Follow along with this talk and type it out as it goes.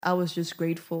I was just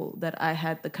grateful that I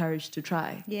had the courage to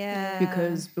try. Yeah.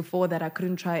 Because before that, I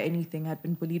couldn't try anything. I'd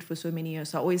been bullied for so many years.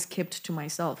 So I always kept to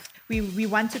myself. We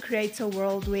want to create a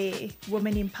world where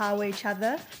women empower each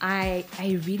other. I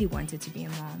really wanted to be a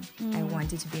mom. I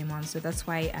wanted to be a mom. So that's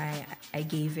why I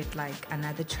gave it like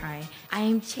another try. I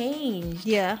am changed.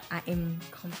 Yeah. I am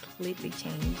completely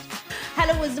changed.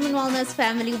 Hello, Wisdom and Wellness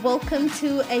family. Welcome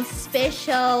to a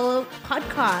special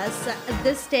podcast.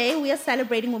 This day, we are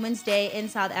celebrating Women's Day in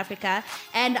South Africa,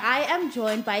 and I am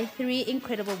joined by three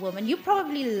incredible women. You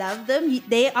probably love them.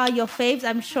 They are your faves,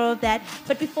 I'm sure of that.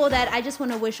 But before that, I just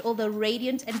want to wish all the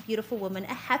radiant and beautiful women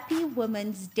a happy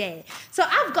Women's Day. So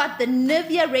I've got the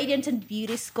Nivea Radiant and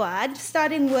Beauty Squad,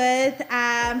 starting with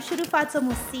Shudufhadzo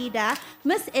Musida,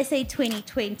 Miss SA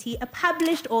 2020, a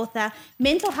published author,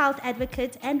 mental health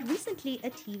advocate, and recently a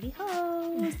TV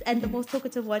host. And the most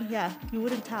talkative one here, you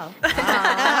wouldn't tell.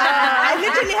 I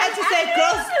literally had to say,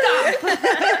 girl,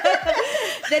 stop.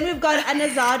 Then we've got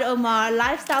Anarzade Omar,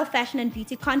 lifestyle, fashion, and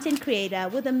beauty content creator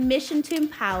with a mission to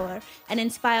empower and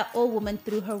inspire all women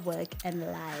through her work and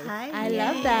life. Hi. I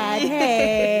love that.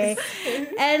 Hey.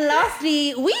 And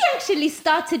lastly, we actually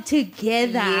started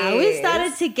together. Yes. We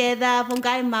started together.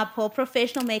 Vongai Mapho,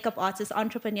 professional makeup artist,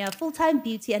 entrepreneur, full-time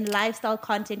beauty and lifestyle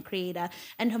content creator,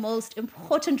 and her most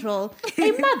important role,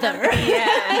 a mother.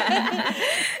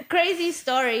 Crazy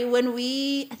story. When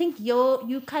I think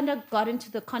you kind of got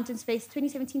into the content space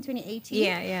 2017, 2018.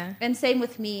 Yeah. And same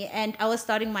with me. And I was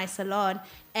starting my salon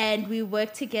and we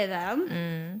worked together.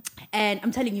 And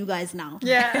I'm telling you guys now.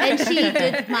 Yeah. And she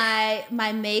did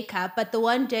my makeup. But the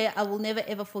one day I will never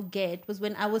ever forget was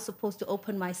when I was supposed to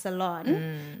open my salon.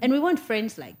 And we weren't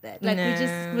friends like that. Like we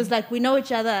just was like, we know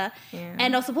each other. Yeah.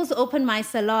 And I was supposed to open my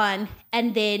salon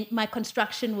and then my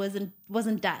construction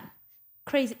wasn't done.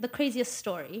 Crazy, the craziest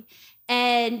story.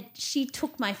 And she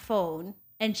took my phone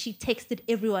and she texted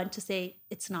everyone to say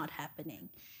it's not happening.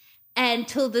 And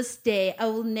till this day, I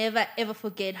will never ever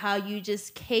forget how you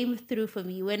just came through for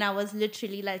me when I was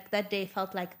literally like, that day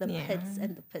felt like the pits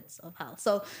and the pits of hell.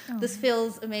 So this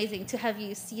feels amazing to have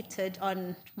you seated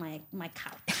on my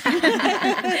couch.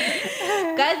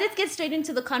 Guys, let's get straight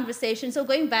into the conversation. So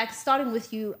going back, starting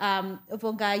with you,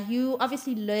 Vongai, you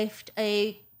obviously left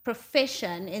a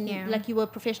profession like you were a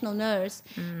professional nurse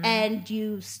and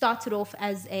you started off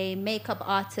as a makeup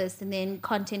artist and then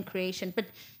content creation. But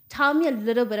tell me a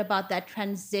little bit about that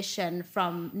transition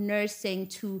from nursing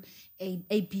to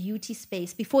a beauty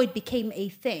space before it became a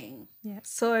thing. Yeah.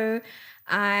 So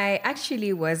I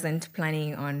actually wasn't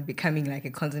planning on becoming like a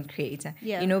content creator.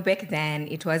 Yeah. You know, back then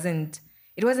it wasn't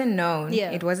known. Yeah.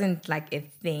 It wasn't like a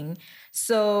thing.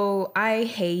 So I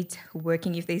hate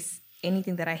working. If there's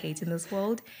anything that I hate in this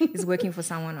world is working for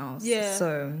someone else. Yeah.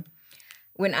 So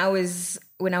when I was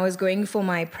going for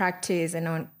my practice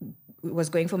and was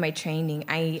going for my training,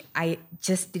 I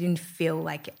just didn't feel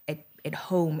like at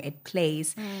home, at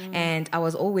place. And I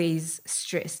was always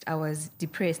stressed. I was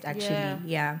depressed, actually.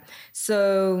 Yeah.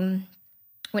 So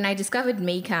when I discovered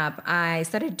makeup, I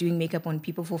started doing makeup on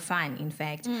people for fun, in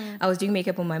fact. I was doing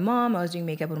makeup on my mom. I was doing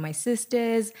makeup on my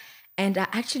sisters. And I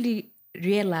actually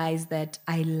realized that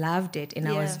I loved it and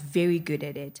I was very good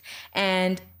at it.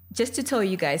 And just to tell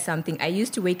you guys something, I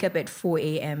used to wake up at 4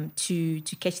 a.m. to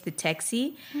catch the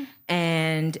taxi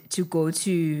and to go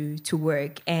to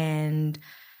work. And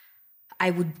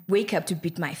I would wake up to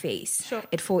beat my face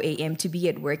at 4 a.m. to be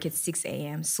at work at 6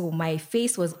 a.m. So my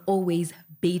face was always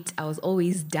beat. I was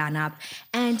always done up.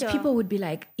 And people would be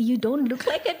like, you don't look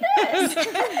like a nurse.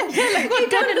 You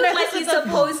don't look like you're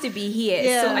supposed to be here.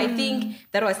 Yeah. So I think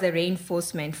that was the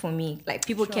reinforcement for me. Like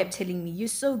people kept telling me, you're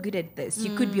so good at this.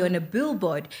 You could be on a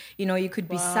billboard. You know, you could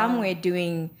be somewhere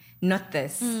doing not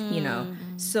this, you know.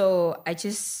 So I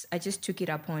just took it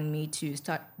upon me to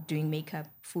start doing makeup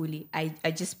fully. I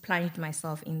just plunged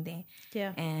myself in there.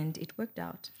 Yeah. And it worked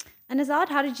out. And Azad,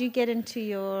 how did you get into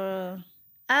your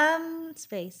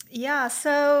space? Yeah,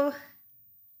 so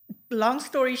long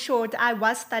story short, I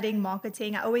was studying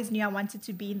marketing. I always knew I wanted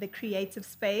to be in the creative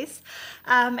space.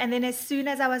 And then as soon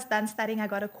as I was done studying, I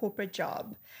got a corporate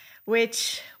job,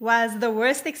 which was the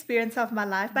worst experience of my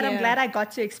life. But I'm glad I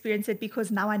got to experience it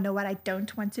because now I know what I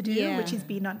don't want to do, which is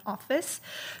being on office.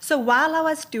 So while I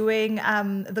was doing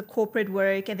the corporate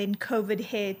work and then COVID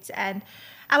hit, and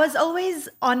I was always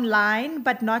online,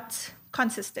 but not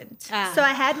consistent. Ah. So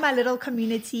I had my little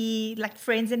community, like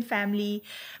friends and family,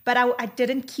 but I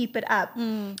didn't keep it up.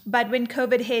 But when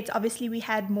COVID hit, obviously we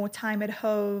had more time at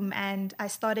home and I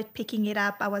started picking it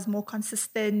up. I was more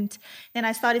consistent. Then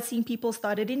I started seeing people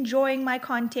started enjoying my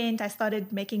content. I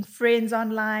started making friends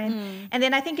online. And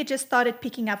then I think it just started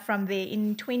picking up from there.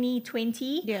 In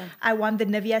 2020, I won the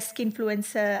Nivea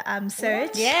Skinfluencer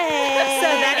search. Yay! So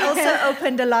that also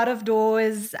opened a lot of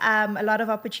doors, a lot of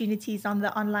opportunities on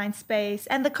the online space.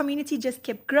 And the community just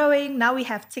kept growing. Now we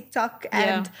have TikTok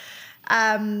and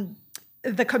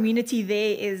the community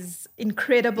there is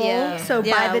incredible. So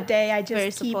by the day, I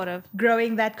just keep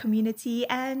growing that community.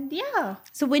 And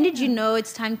So when did you know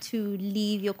it's time to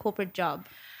leave your corporate job?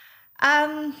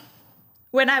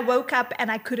 When I woke up and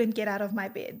I couldn't get out of my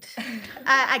bed.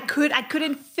 I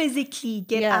couldn't physically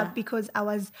get up because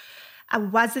I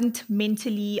wasn't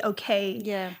mentally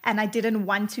okay. And I didn't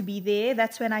want to be there.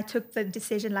 That's when I took the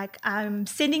decision, like, I'm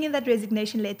sending in that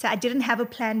resignation letter. I didn't have a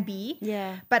plan B.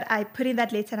 But I put in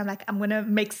that letter and I'm like, I'm going to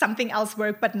make something else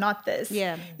work, but not this.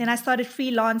 Then I started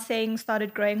freelancing,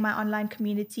 started growing my online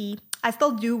community. I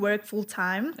still do work full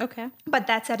time. But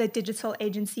that's at a digital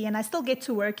agency and I still get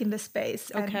to work in the space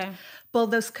and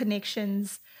build those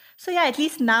connections. So at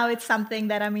least now it's something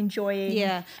that I'm enjoying.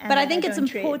 But I think it's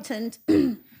important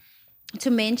to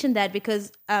mention that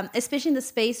because especially in the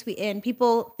space we're in,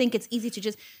 people think it's easy to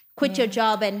just quit your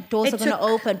job and doors are going to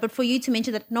open. But for you to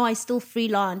mention that, no, I still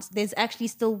freelance. There's actually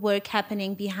still work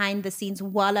happening behind the scenes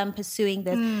while I'm pursuing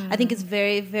this. I think it's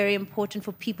very, very important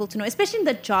for people to know, especially in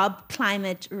the job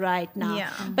climate right now.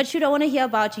 But Shud, I want to hear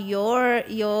about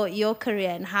your career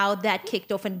and how that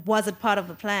kicked off, and was it part of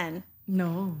the plan?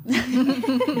 No.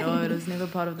 No, it was never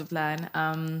part of the plan.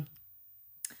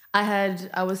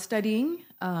 I was studying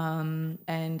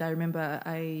and I remember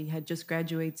I had just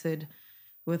graduated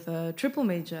with a triple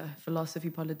major,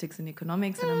 philosophy, politics, and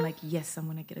economics. And I'm like, yes, I'm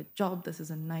going to get a job. This is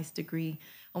a nice degree.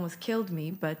 Almost killed me,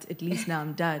 but at least now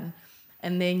I'm done.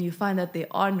 And then you find that there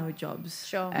are no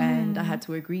jobs. And I had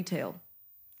to work retail.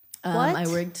 What? I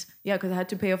worked, because I had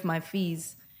to pay off my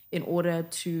fees in order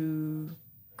to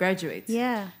graduate.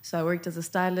 So I worked as a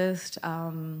stylist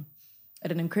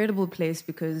at an incredible place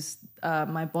because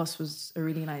my boss was a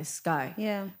really nice guy.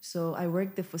 So I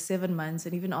worked there for 7 months,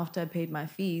 and even after I paid my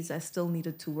fees, I still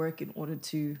needed to work in order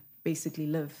to basically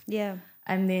live.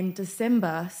 And then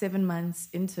December, 7 months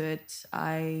into it,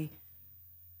 I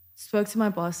spoke to my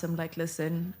boss. I'm like,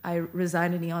 listen, I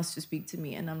resigned, and he asked to speak to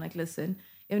me. And I'm like, listen,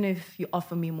 even if you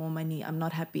offer me more money, I'm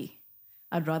not happy.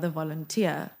 I'd rather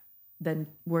volunteer than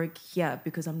work here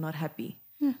because I'm not happy.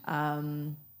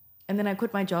 And then I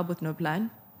quit my job with no plan,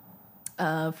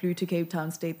 flew to Cape Town,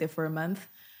 stayed there for a month.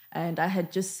 And I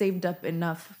had just saved up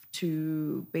enough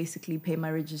to basically pay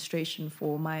my registration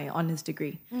for my honors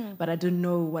degree. But I didn't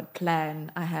know what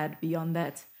plan I had beyond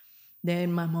that.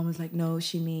 Then my mom was like, no,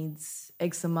 she needs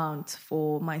X amount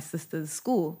for my sister's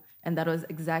school. And that was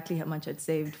exactly how much I'd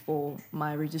saved for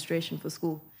my registration for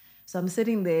school. So I'm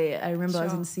sitting there. I remember I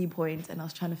was in Sea Point and I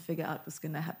was trying to figure out what's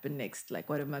going to happen next. Like,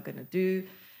 what am I going to do?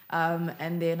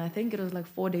 And then I think it was like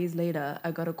 4 days later,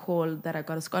 I got a call that I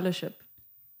got a scholarship.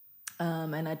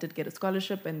 And I did get a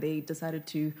scholarship, and they decided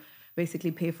to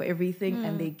basically pay for everything.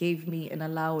 And they gave me an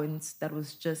allowance that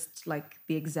was just like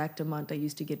the exact amount I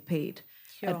used to get paid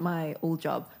at my old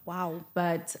job. Wow.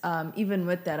 But even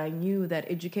with that, I knew that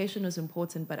education is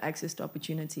important, but access to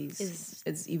opportunities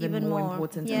is even more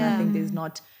important. And I think there's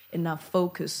not enough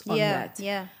focus on that.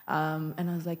 And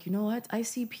I was like, you know what? I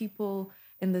see people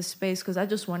in this space, because I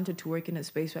just wanted to work in a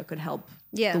space where I could help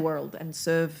the world and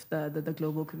serve the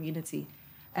global community.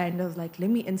 And I was like, let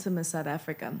me enter Miss South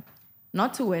Africa.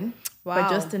 Not to win, but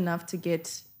just enough to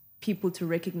get people to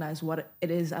recognize what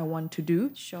it is I want to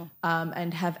do.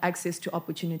 And have access to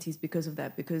opportunities because of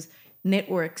that. Because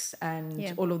networks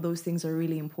and all of those things are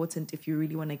really important if you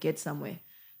really want to get somewhere.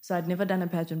 So I'd never done a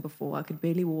pageant before. I could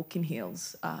barely walk in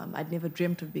heels. I'd never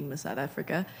dreamt of being Miss South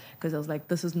Africa because I was like,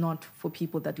 this is not for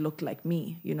people that look like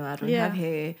me. You know, I don't have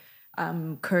hair.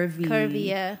 I'm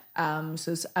curvy.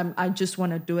 So I just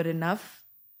want to do it enough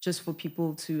just for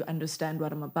people to understand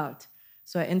what I'm about.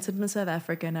 So I entered Miss South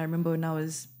Africa, and I remember when I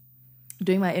was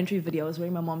doing my entry video, I was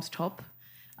wearing my mom's top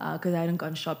because I hadn't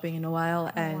gone shopping in a while,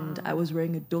 and I was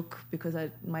wearing a doek because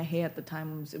my hair at the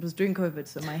time it was during COVID,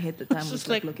 so my hair at the time was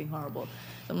like looking horrible.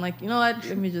 So I'm like, you know what?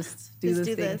 Let me just do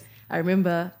this thing. I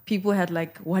remember people had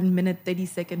like 1 minute,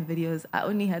 30-second videos. I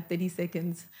only had 30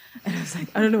 seconds, and I was like,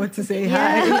 I don't know what to say.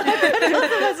 Hi. What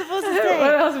am I supposed to say?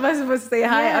 What else am I supposed to say?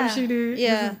 Hi, I'm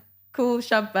Shudu. Cool,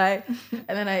 shop by. And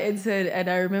then I entered, and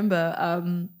I remember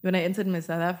when I entered Miss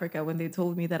South Africa, when they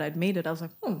told me that I'd made it, I was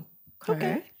like,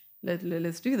 okay.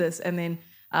 let's do this. And then,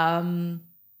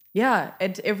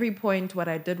 at every point, what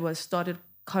I did was started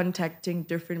contacting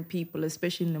different people,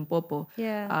 especially in Limpopo.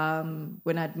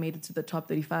 When I'd made it to the top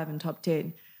 35 and top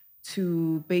 10,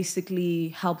 to basically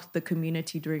help the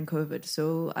community during COVID.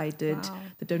 So I did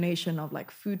the donation of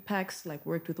like food packs, like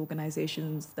worked with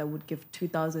organizations that would give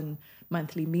 2,000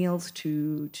 monthly meals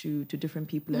to different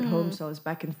people at home. So I was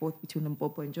back and forth between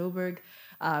Limpopo and Joburg.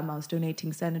 I was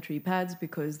donating sanitary pads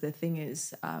because the thing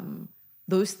is,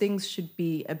 those things should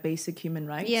be a basic human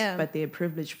right, but they're a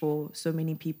privilege for so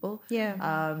many people.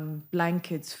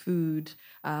 Blankets, food.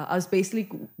 I was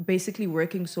basically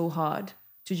working so hard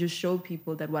to just show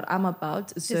people that what I'm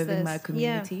about is serving my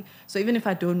community. So even if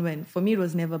I don't win, for me, it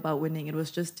was never about winning. It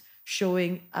was just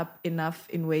showing up enough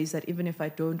in ways that even if I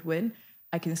don't win,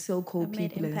 I can still call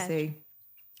people and say,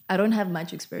 I don't have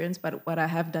much experience, but what I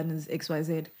have done is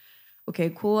XYZ.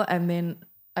 Okay, cool. And then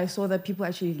I saw that people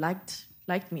actually liked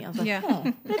me. I was like,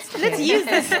 let's use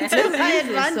this to my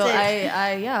advantage.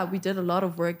 So we did a lot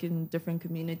of work in different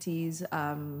communities.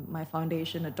 My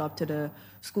foundation adopted a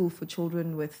school for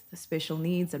children with special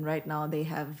needs, and right now they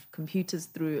have computers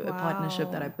through a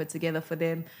partnership that I put together for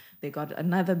them. They got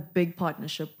another big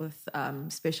partnership with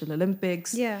Special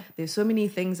Olympics. There's so many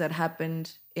things that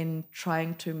happened in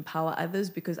trying to empower others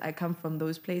because I come from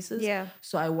those places.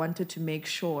 So I wanted to make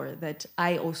sure that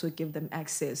I also give them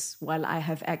access while I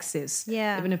have access,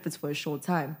 even if it's for a short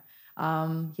time.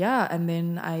 And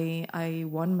then I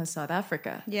won Miss South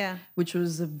Africa, which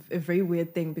was a very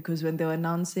weird thing because when they were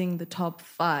announcing the top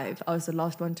 5, I was the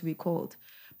last one to be called.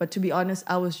 But to be honest,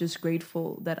 I was just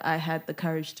grateful that I had the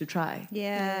courage to try.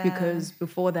 Because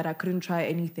before that, I couldn't try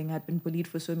anything. I'd been bullied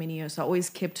for so many years. So I always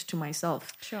kept to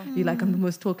myself. You're like, I'm the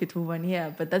most talkative one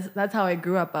here. But that's how I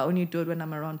grew up. I only do it when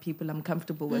I'm around people I'm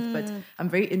comfortable with. But I'm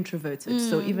very introverted.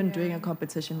 So even doing a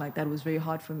competition like that was very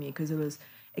hard for me because it was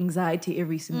anxiety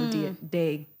every single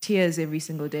day, tears every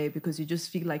single day because you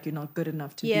just feel like you're not good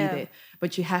enough to be there.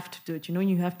 But you have to do it. You know,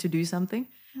 you have to do something.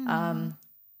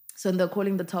 So when they're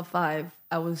calling the top 5,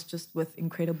 I was just with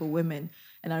incredible women.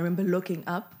 And I remember looking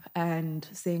up and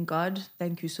saying, God,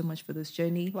 thank you so much for this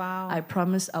journey. I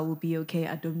promise I will be okay.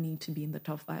 I don't need to be in the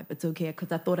top 5. It's okay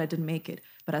because I thought I didn't make it.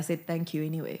 But I said, thank you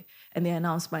anyway. And they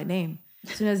announced my name.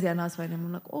 As soon as they announced my name,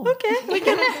 I'm like, oh.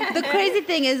 Okay. The crazy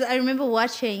thing is I remember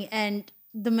watching and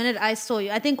the minute I saw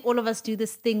you, I think all of us do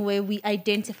this thing where we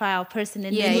identify our person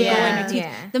and then we go and tweet.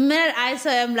 The minute I saw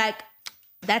you, I'm like,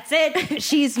 that's it.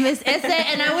 She's Miss SA.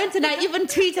 And I went and I even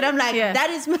tweeted. I'm like,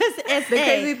 that is Miss SA. The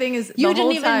crazy thing is, you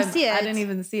didn't even see it. I didn't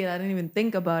even see it. I didn't even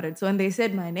think about it. So when they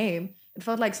said my name, it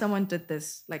felt like someone did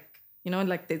this, like, you know,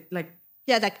 like they, like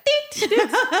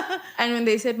and when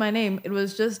they said my name, it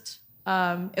was just,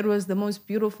 it was the most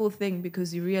beautiful thing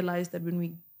because you realize that when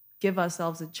we give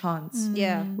ourselves a chance,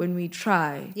 when we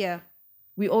try,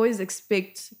 we always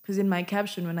expect, because in my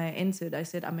caption when I entered, I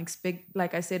said,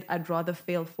 I'd rather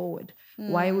fail forward.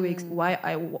 Why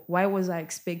was I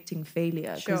expecting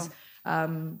failure? Because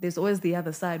there's always the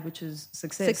other side, which is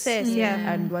success.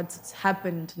 And what's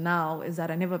happened now is that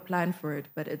I never planned for it,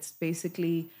 but it's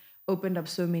basically opened up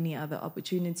so many other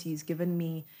opportunities, given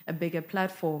me a bigger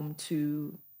platform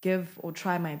to give or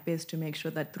try my best to make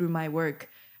sure that through my work,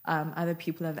 other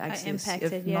people have access,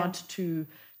 not to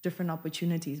different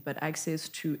opportunities, but access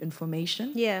to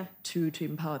information to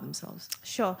empower themselves.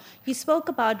 Sure. You spoke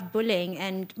about bullying,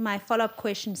 and my follow-up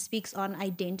question speaks on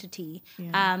identity,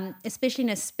 especially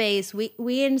in a space.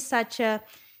 We're in such a...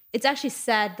 It's actually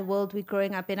sad, the world we're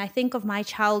growing up in. I think of my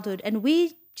childhood, and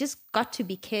we just got to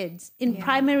be kids. In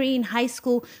primary, in high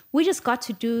school, we just got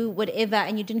to do whatever,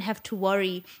 and you didn't have to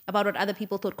worry about what other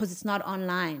people thought because it's not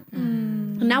online.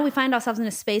 Now we find ourselves in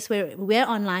a space where we're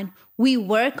online, we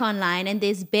work online, and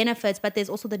there's benefits, but there's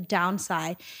also the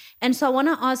downside. And so I want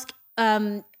to ask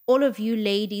all of you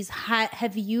ladies,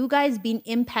 have you guys been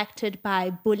impacted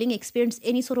by bullying, experienced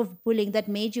any sort of bullying that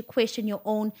made you question your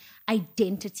own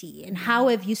identity? And how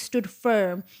have you stood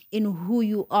firm in who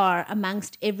you are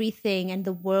amongst everything and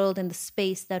the world and the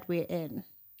space that we're in?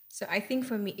 So I think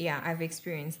for me, I've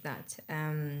experienced that.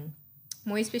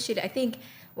 More especially, I think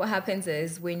what happens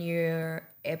is when you're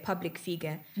a public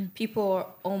figure, people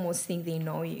almost think they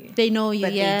know you. They know you,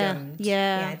 but they don't.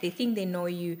 They think they know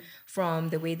you from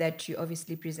the way that you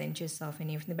obviously present yourself and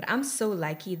everything. But I'm so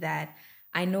lucky that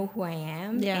I know who I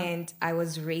am and I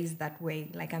was raised that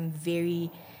way. Like, I'm very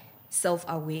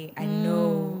self-aware. I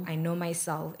know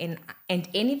myself. And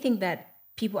anything that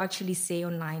people actually say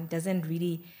online doesn't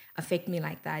really affect me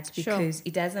like that because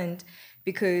it doesn't...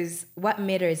 Because what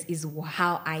matters is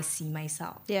how I see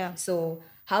myself. So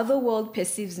how the world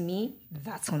perceives me,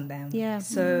 that's on them.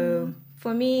 So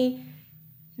for me,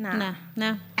 Nah.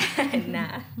 Nah.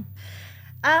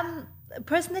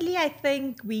 Personally, I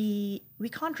think we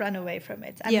can't run away from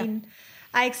it. I mean,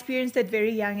 I experienced it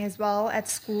very young as well at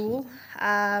school,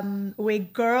 where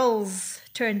girls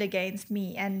turned against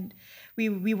me, and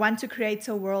we want to create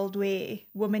a world where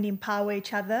women empower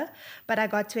each other. But I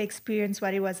got to experience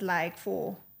what it was like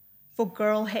for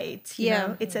girl hate. You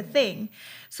know, it's a thing.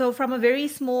 So from a very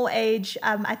small age,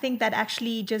 I think that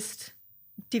actually just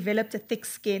developed a thick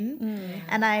skin.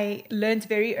 And I learned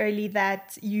very early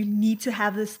that you need to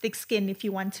have this thick skin if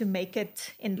you want to make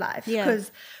it in life.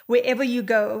 Because wherever you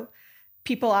go,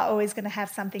 people are always going to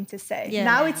have something to say.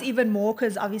 Now it's even more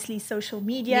because obviously social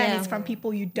media and it's from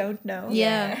people you don't know.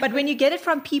 But when you get it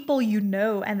from people you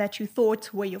know and that you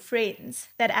thought were your friends,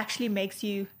 that actually makes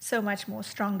you so much more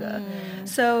stronger.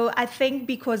 So I think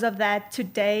because of that,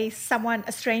 today,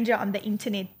 a stranger on the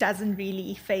internet doesn't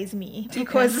really faze me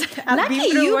because I've been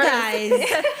through you worse.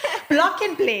 guys. Block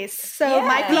and place. So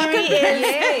my theory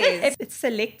is it's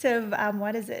selective,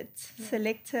 what is it?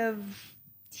 Selective...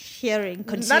 Hearing,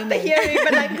 consuming. Not the hearing,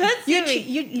 but like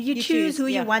you choose who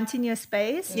you want in your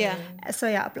space.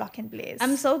 So block and blaze.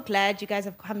 I'm so glad you guys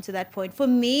have come to that point. For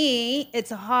me, it's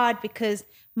hard because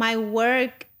my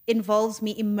work involves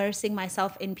me immersing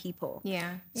myself in people.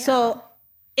 So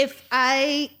if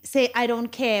I say I don't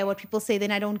care what people say,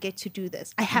 then I don't get to do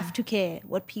this. I have to care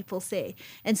what people say.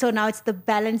 And so now it's the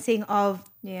balancing of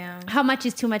how much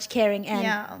is too much caring.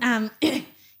 And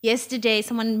yesterday,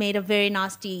 someone made a very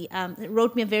nasty,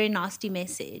 wrote me a very nasty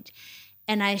message.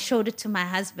 And I showed it to my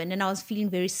husband and I was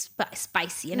feeling very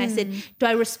spicy. And I said, do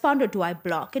I respond or do I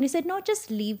block? And he said, no,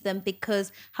 just leave them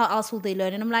because how else will they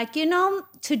learn? And I'm like,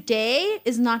 today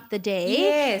is not the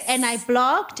day. And I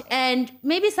blocked and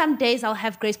maybe some days I'll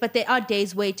have grace, but there are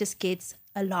days where it just gets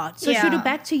a lot. So Shudu,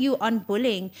 back to you on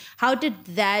bullying. How did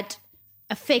that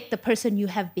affect the person you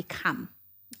have become?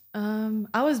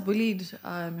 I was bullied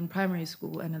in primary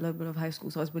school and a little bit of high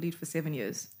school. So I was bullied for 7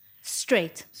 years.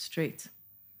 Straight.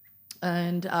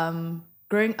 And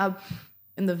growing up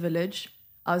in the village,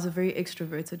 I was a very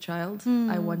extroverted child.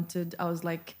 I was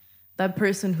like that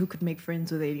person who could make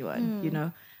friends with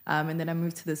anyone, And then I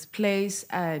moved to this place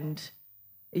and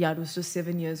it was just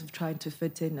 7 years of trying to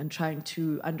fit in and trying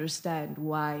to understand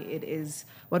what is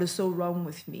so wrong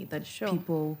with me that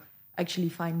people actually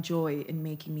find joy in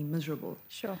making me miserable.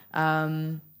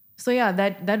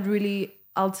 That really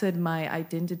altered my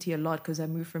identity a lot because I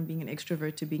moved from being an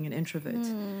extrovert to being an introvert.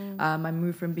 I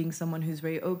moved from being someone who's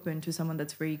very open to someone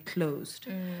that's very closed,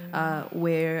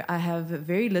 where I have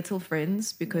very little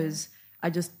friends because I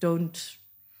just don't.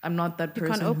 I'm not that person.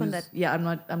 You can't open that. Yeah,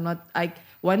 I'm not.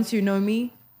 Once you know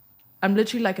me, I'm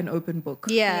literally like an open book.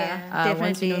 Definitely.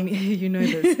 Once you know me, you know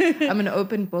this. I'm an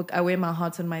open book. I wear my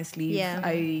heart on my sleeve.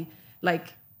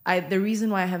 The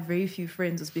reason why I have very few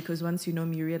friends is because once you know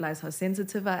me, you realize how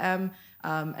sensitive I am.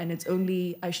 And it's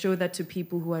only, I show that to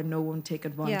people who I know won't take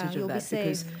advantage of that.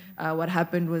 Because what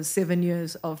happened was 7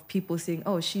 years of people saying,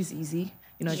 oh, she's easy.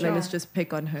 Let's just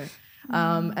pick on her.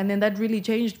 And then that really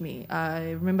changed me.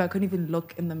 I remember I couldn't even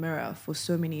look in the mirror for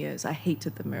so many years. I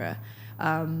hated the mirror.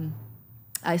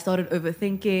 I started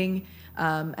overthinking.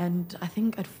 And I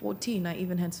think at 14, I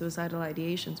even had suicidal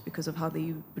ideations because of how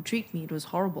they would treat me. It was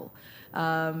horrible.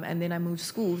 And then I moved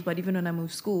schools. But even when I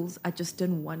moved schools, I just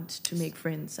didn't want to make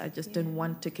friends. I just didn't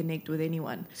want to connect with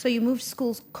anyone. So you moved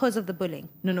schools because of the bullying?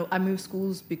 No. I moved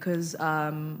schools because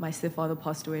my stepfather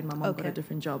passed away and my mom got a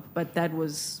different job. But that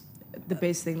was the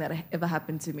best thing that ever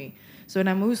happened to me. So when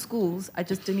I moved schools, I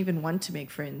just didn't even want to make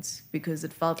friends because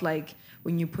it felt like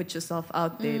when you put yourself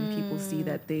out there and people see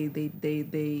that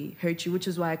they hurt you, which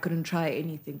is why I couldn't try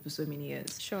anything for so many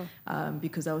years.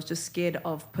 Because I was just scared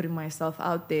of putting myself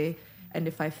out there. And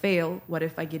if I fail, what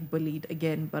if I get bullied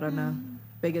again, but on a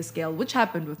bigger scale, which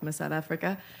happened with Miss South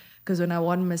Africa. Because when I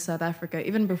won Miss South Africa,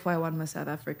 even before I won Miss South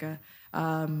Africa,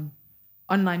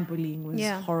 online bullying was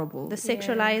horrible. The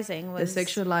sexualizing was... The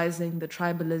sexualizing, the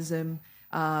tribalism,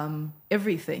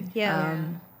 everything.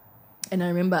 And I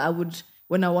remember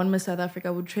when I won Miss South Africa,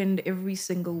 I would trend every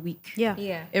single week.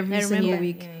 Every single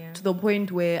week. To the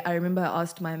point where I remember I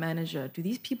asked my manager, do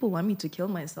these people want me to kill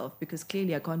myself? Because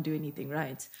clearly I can't do anything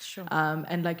right.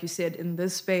 And like you said, in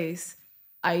this space,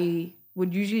 I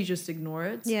would usually just ignore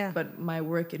it. But my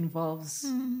work involves,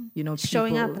 people.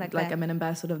 Showing up like that. I'm an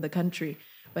ambassador of the country.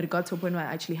 But it got to a point where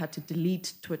I actually had to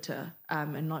delete Twitter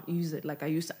and not use it. Like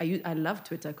I love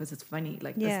Twitter because it's funny.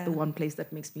 Like that's the one place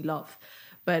that makes me laugh.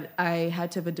 But I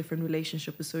had to have a different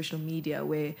relationship with social media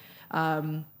where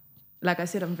like I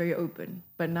said, I'm very open,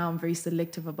 but now I'm very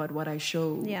selective about what I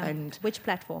show. Yeah. And which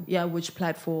platform? Yeah, which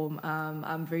platform.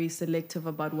 I'm very selective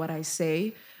about what I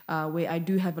say, where I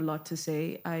do have a lot to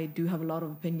say. I do have a lot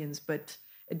of opinions, but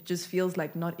it just feels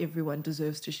like not everyone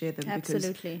deserves to share them.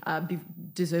 Absolutely. Because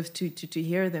deserves to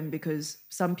hear them, because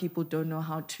some people don't know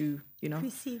how to,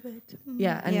 receive it.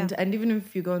 Yeah, and even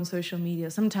if you go on social media,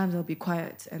 sometimes I'll be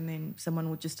quiet and then someone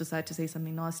will just decide to say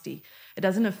something nasty. It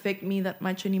doesn't affect me that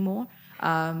much anymore.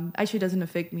 Actually, it doesn't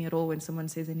affect me at all when someone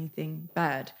says anything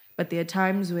bad. But there are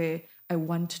times where I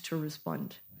want to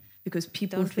respond because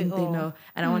people think they know,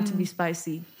 and I want to be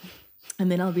spicy.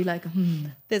 And then I'll be like,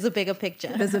 There's a bigger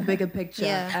picture. There's a bigger picture.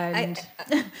 Yeah. And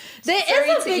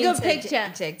there is a bigger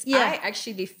picture. Yeah. I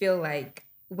actually feel like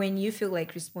when you feel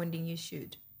like responding, you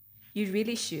should. You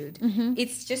really should. Mm-hmm.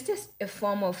 It's just a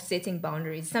form of setting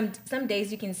boundaries. Some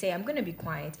days you can say, I'm going to be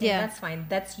quiet. And that's fine.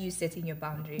 That's you setting your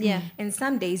boundary. Yeah. And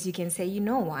some days you can say, you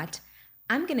know what?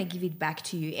 I'm going to give it back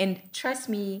to you. And trust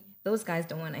me, those guys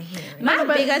don't want to hear it. My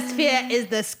biggest fear is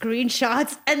the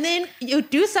screenshots, and then you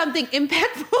do something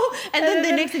impactful, and then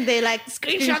the next thing they're like,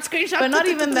 screenshot. But not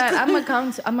even that.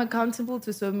 I'm accountable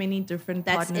to so many different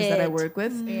partners that I work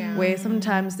with, where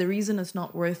sometimes the reason it's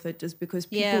not worth it is because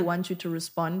people want you to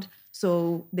respond,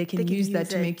 so they can use that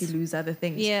to make you lose other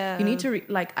things. Yeah. You need to,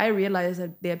 I realize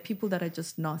that there are people that are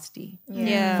just nasty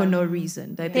for no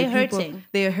reason. That They're hurting.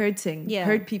 They're hurting. Yeah.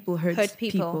 Hurt people hurt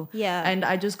people. Yeah. And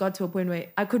I just got to a point where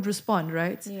I could respond,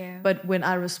 right? Yeah. But when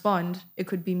I respond, it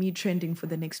could be me trending for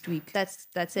the next week. That's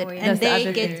it. Oh, yeah. And That's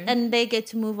they get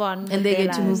to move on. And they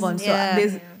get to move on.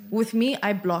 So with me,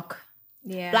 I block.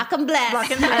 Yeah. Black and black.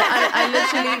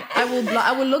 I will block.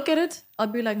 I will look at it. I'll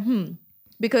be like,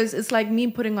 because it's like me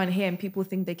putting on hair and people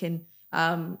think they can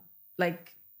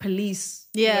police.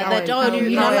 Yeah, you're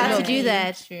not allowed to do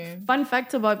that. True. Fun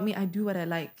fact about me, I do what I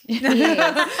like.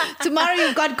 Tomorrow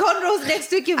you've got cornrows,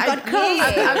 next week you've got curls.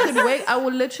 I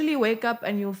will literally wake up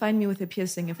and you'll find me with a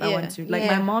piercing if I want to.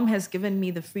 My mom has given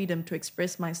me the freedom to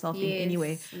express myself in any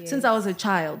way. Since I was a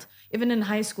child, even in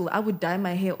high school, I would dye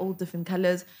my hair all different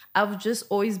colors. I've just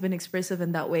always been expressive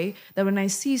in that way, that when I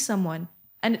see someone,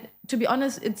 and to be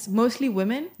honest, it's mostly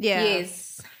women. Yeah.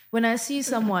 Yes. When I see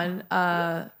someone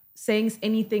saying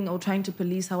anything or trying to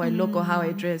police how I look or how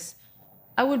I dress,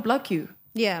 I would block you.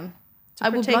 Yeah. I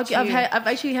will block you. I've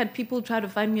actually had people try to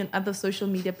find me on other social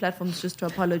media platforms just to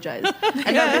apologize.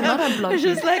 And I will not unblock you.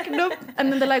 Just like, nope.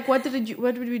 And then they're like, what did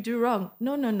we do wrong?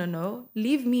 No.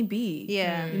 Leave me be.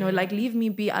 Yeah. Leave me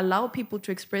be. Allow people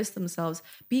to express themselves.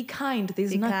 Be kind.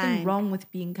 There's nothing wrong with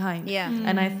being kind. Yeah.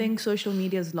 And I think social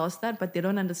media has lost that, but they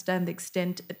don't understand the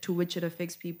extent to which it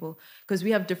affects people. Because we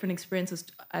have different experiences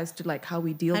as to how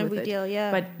we deal with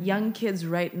it. But young kids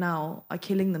right now are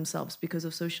killing themselves because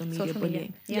of social media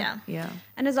bullying. Yeah.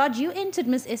 And Azad, you entered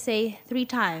Miss SA 3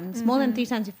 times, more than 3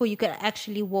 times before you could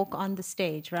actually walk on the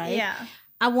stage, right? Yeah.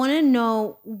 I want to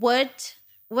know what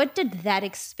did that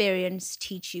experience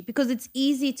teach you? Because it's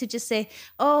easy to just say,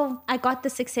 oh, I got the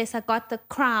success, I got the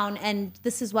crown, and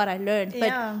this is what I learned.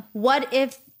 But what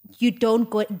if you don't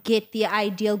get the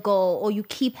ideal goal, or you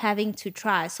keep having to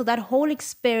try? So that whole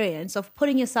experience of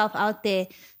putting yourself out there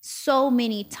so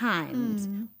many times,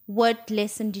 what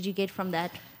lesson did you get from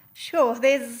that? Sure.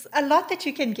 There's a lot that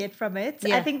you can get from it.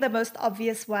 Yeah. I think the most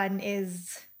obvious one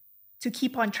is to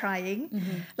keep on trying.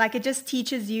 Mm-hmm. It just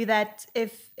teaches you that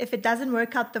if it doesn't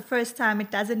work out the first time, it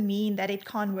doesn't mean that it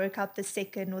can't work out the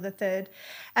second or the third.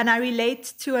 And I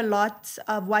relate to a lot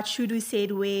of what Shudu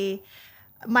said, where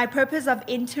my purpose of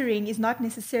entering is not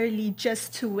necessarily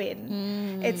just to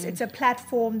win. It's a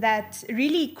platform that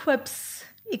really equips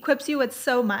you with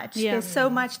so much. Yeah. There's so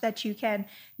much that you can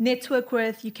network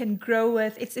with, you can grow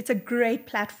with. It's a great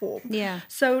platform. Yeah.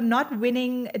 So not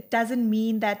winning, it doesn't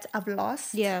mean that I've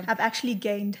lost. Yeah. I've actually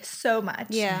gained so much.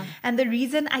 Yeah. And the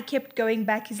reason I kept going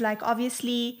back is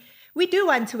obviously we do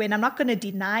want to win. I'm not going to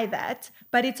deny that.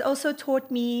 But it's also taught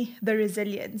me the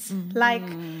resilience.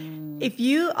 If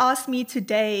you ask me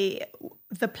today,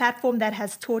 the platform that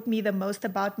has taught me the most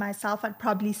about myself, I'd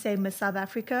probably say Miss South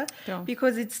Africa,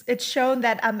 because it's shown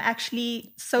that I'm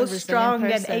actually so strong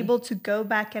and able to go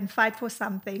back and fight for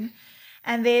something.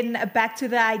 And then back to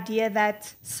the idea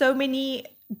that so many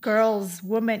girls,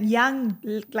 women, young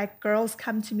girls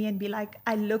come to me and be like,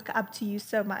 I look up to you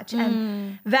so much.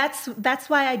 And that's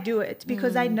why I do it,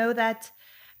 because I know that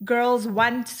girls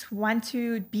want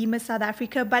to be Miss South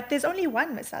Africa, but there's only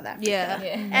one Miss South Africa. Yeah.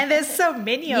 And there's so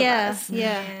many of us.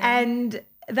 Yeah. And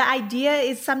the idea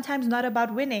is sometimes not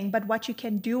about winning, but what you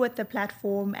can do with the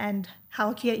platform and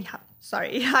how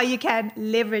you can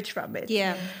leverage from it.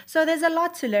 Yeah. So there's a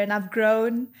lot to learn. I've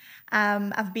grown.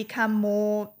 I've become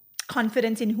more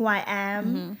confident in who I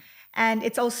am. And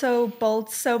it's also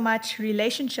built so much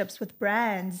relationships with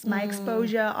brands, my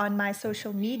exposure on my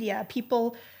social media.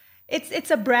 People,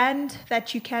 it's a brand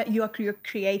that you're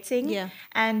creating,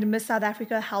 and Miss South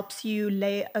Africa helps you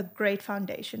lay a great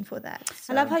foundation for that.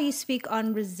 So. I love how you speak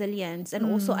on resilience and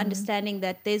also understanding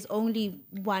that there's only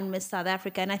one Miss South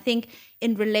Africa. And I think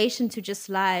in relation to just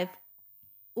life,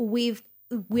 we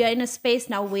are in a space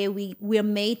now where we're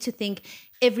made to think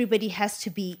everybody has to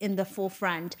be in the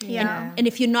forefront. Yeah. And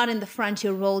if you're not in the front,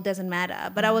 your role doesn't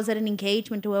matter. But I was at an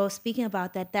engagement where I was speaking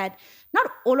about that not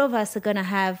all of us are going to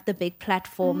have the big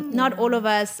platform. Not all of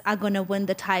us are going to win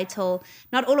the title.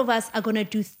 Not all of us are going to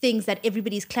do things that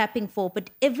everybody's clapping for.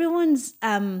 But everyone's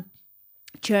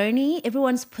journey,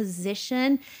 everyone's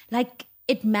position, like,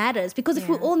 it matters, because if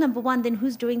we're all number one, then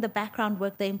who's doing the background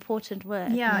work, the important work?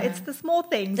 Yeah, it's the small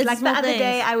things. It's like small the other things.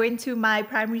 day, I went to my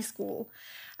primary school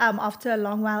after a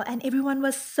long while, and everyone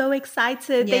was so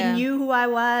excited. They knew who I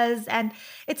was, and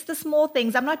it's the small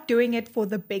things. I'm not doing it for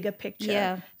the bigger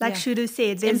picture. Like Shudu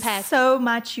said, there's impact. so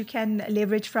much you can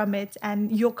leverage from it,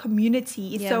 and your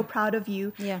community is so proud of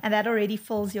you, and that already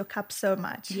fills your cup so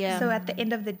much. So at the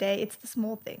end of the day, it's the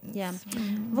small things.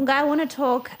 Vongai, I want to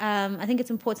talk, I think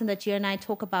it's important that you and I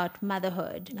talk about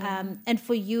motherhood. And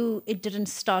for you, it didn't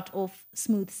start off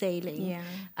smooth sailing.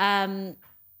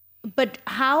 But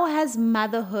how has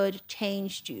motherhood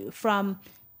changed you from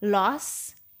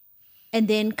loss and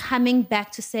then coming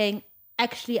back to saying,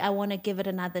 actually, I want to give it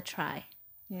another try?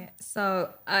 Yeah,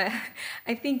 so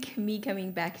I think me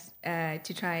coming back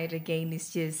to try it again is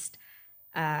just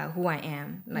who I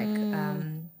am. Like,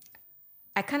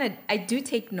 I do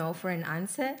take no for an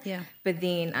answer, but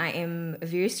then I am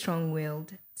very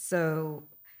strong-willed. So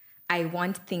I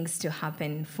want things to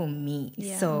happen for me.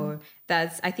 So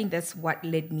I think that's what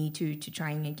led me to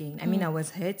trying again. I mean, I was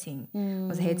hurting. I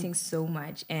was hurting so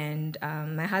much. And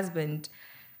my husband,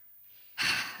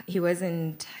 he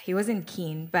wasn't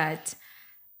keen, but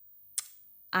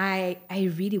I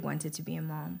really wanted to be a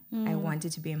mom. I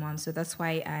wanted to be a mom. So that's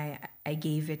why I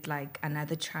gave it like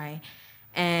another try.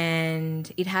 And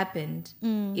it happened.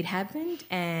 It happened,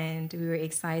 and we were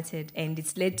excited, and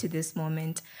it's led to this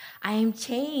moment. I am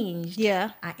changed.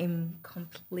 I am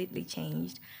completely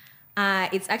changed.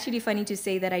 It's actually funny to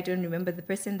say that I don't remember the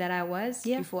person that I was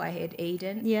before I had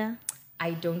Aiden.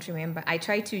 I don't remember. I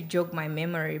try to jog my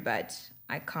memory, but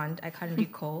I can't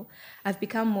recall. I've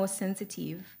become more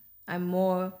sensitive. I'm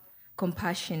more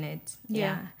compassionate.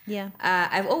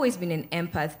 I've always been an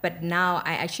empath, but now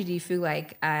I actually feel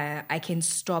like I can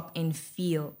stop and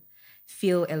feel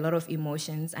a lot of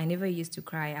emotions. I never used to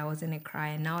cry. I wasn't a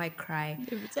crier. Now I cry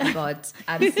about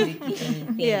absolutely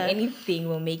anything. Anything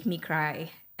will make me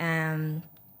cry.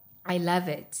 I love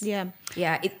it.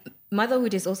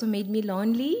 Motherhood has also made me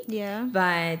lonely.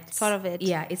 But it's part of it.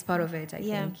 It's part of it, I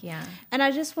think. And I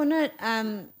just want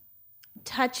to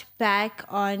touch back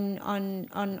on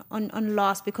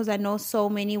loss, because I know so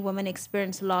many women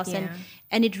experience loss,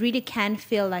 and it really can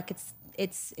feel like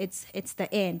it's the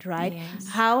end, right?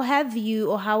 How have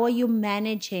you, or how are you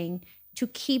managing to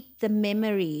keep the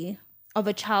memory of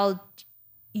a child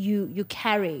you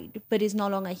carried but is no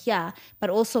longer here,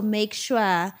 but also make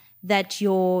sure that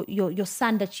your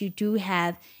son that you do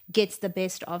have gets the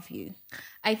best of you?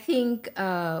 I think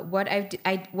what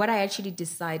I actually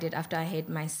decided after I had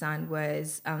my son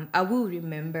was I will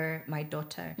remember my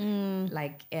daughter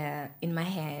like in my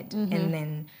head, and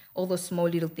then all those small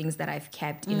little things that I've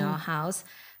kept in our house,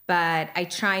 but I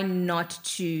try not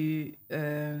to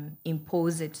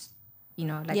impose it,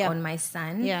 on my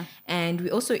son. And we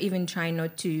also even try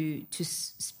not to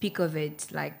speak of it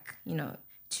like,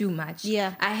 too much.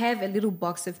 I have a little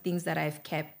box of things that I've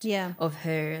kept of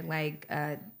her, like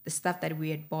the stuff that we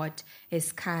had bought,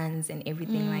 his cans and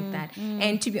everything like that.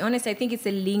 And to be honest, I think it's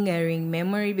a lingering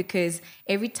memory, because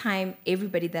every time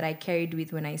everybody that I carried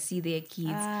with, when I see their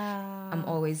kids, I'm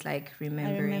always like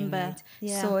remembering it.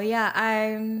 So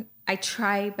I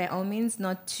try by all means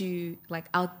not to like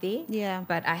out there,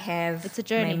 but I have it's a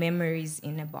journey. My memories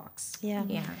in a box.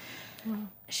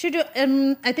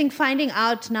 I think finding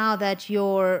out now that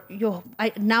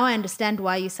now I understand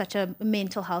why you're such a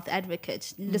mental health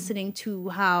advocate, listening to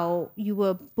how you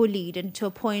were bullied and to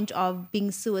a point of being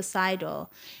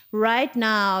suicidal. Right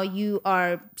now you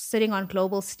are sitting on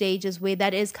global stages where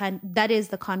that is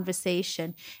the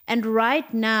conversation. And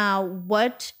right now,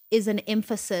 what is an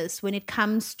emphasis when it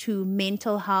comes to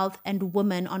mental health and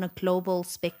women on a global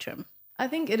spectrum? I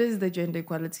think it is the gender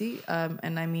equality.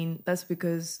 And I mean, that's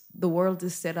because the world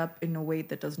is set up in a way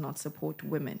that does not support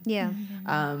women.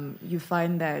 You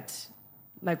find that,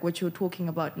 like what you're talking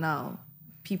about now,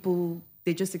 people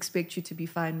they just expect you to be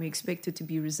fine. We expect you to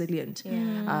be resilient.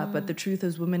 But the truth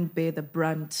is women bear the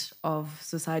brunt of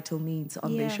societal needs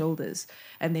on their shoulders,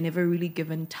 and they're never really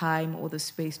given time or the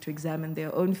space to examine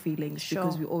their own feelings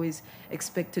because we always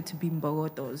expect it to be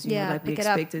mbogotos, you know, like we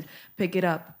expected, pick it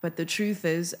up. But the truth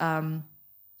is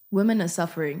women are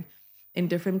suffering in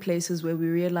different places where we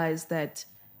realize that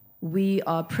we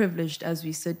are privileged as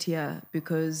we sit here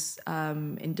because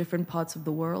in different parts of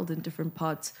the world, in different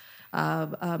parts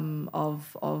of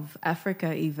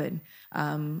Africa even,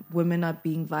 women are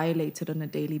being violated on a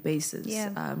daily basis.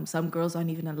 Some girls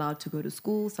aren't even allowed to go to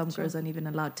school. Some girls aren't even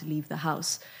allowed to leave the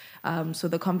house. So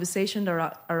the conversation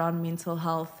around mental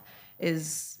health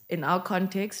is, in our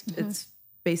context, it's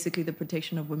basically the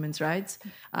protection of women's rights.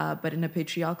 But in a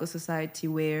patriarchal society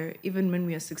where even when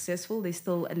we are successful, there's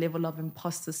still a level of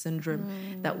imposter syndrome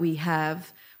that we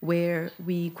have, where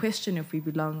we question if we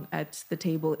belong at the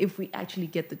table, if we actually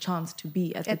get the chance to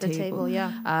be at the table.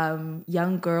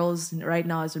 Young girls right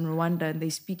now is in Rwanda, and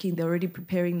they're already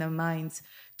preparing their minds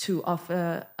to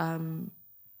offer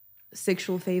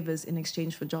sexual favors in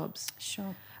exchange for jobs.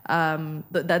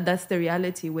 That's the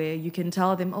reality, where you can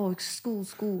tell them, oh, school,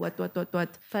 what,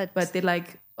 but they're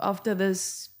like, after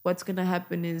this, what's going to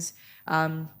happen is,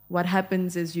 what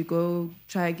happens is you go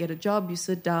try to get a job, you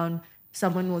sit down,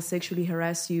 someone will sexually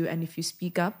harass you, and if you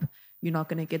speak up, you're not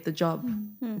going to get the job.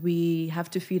 We have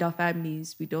to feed our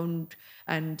families. We don't,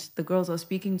 and the girls are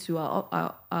speaking to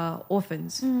are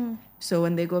orphans. So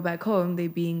when they go back home, they're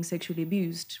being sexually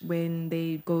abused. When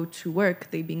they go to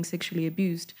work, they're being sexually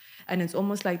abused. And it's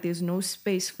almost like there's no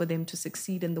space for them to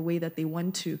succeed in the way that they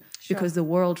want to, because the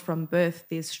world from birth,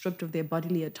 they're stripped of their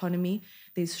bodily autonomy.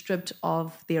 They're stripped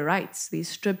of their rights. They're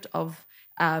stripped of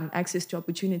access to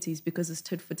opportunities because it's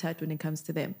tit for tat when it comes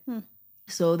to them.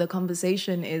 So the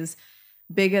conversation is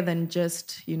bigger than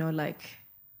just, you know, like,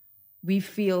 we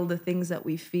feel the things that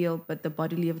we feel, but the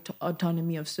bodily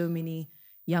autonomy of so many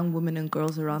young women and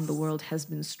girls around the world has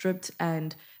been stripped,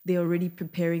 and they're already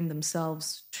preparing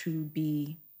themselves to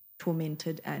be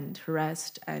tormented and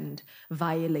harassed and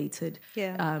violated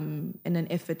in an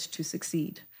effort to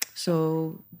succeed.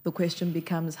 So the question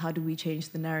becomes, how do we change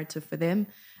the narrative for them?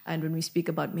 And when we speak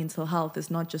about mental health, it's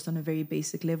not just on a very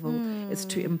basic level. It's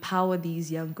to empower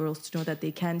these young girls to know that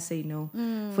they can say no,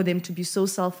 for them to be so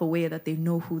self-aware that they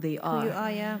know who they are. Who you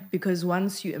are, Because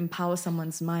once you empower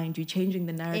someone's mind, you're changing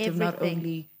the narrative not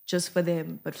only just for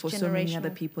them, but for so many other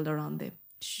people around them.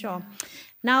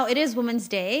 Now, it is Women's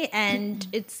Day, and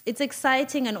it's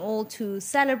exciting and all to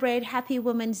celebrate. Happy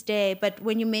Women's Day. But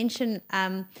when you mention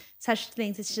such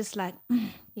things, it's just like,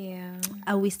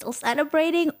 are we still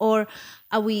celebrating, or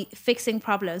are we fixing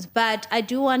problems? But I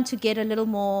do want to get a little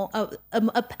more,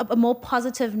 a more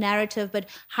positive narrative. But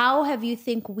how have you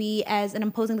think we as, and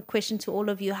I'm posing the question to all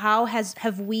of you, how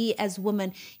have we as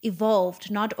women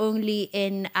evolved, not only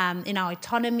in our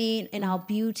autonomy, in our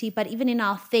beauty, but even in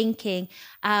our thinking?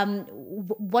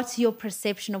 What's your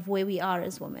perception of where we are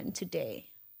as women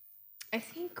today? I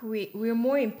think we're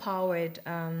more empowered.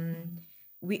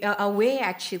 We are aware,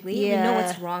 actually. We know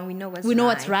what's wrong. We know what's right. We know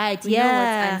what's right. We know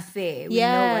what's unfair. We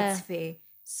know what's fair.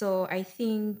 So I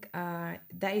think that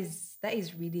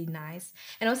is really nice.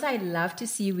 And also, I love to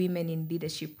see women in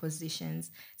leadership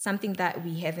positions, something that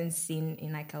we haven't seen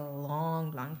in like a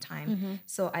long, long time.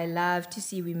 So I love to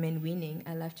see women winning.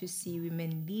 I love to see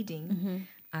women leading.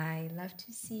 I love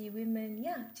to see women,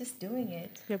 just doing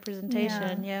it.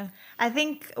 Representation, I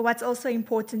think what's also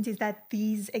important is that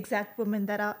these exact women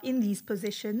that are in these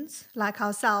positions, like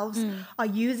ourselves, are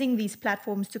using these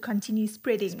platforms to continue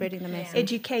spreading the message,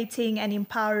 educating and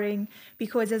empowering,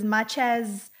 because as much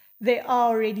as there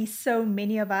are already so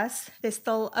many of us, there's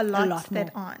still a lot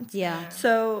that aren't.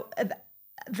 So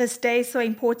this day is so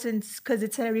important because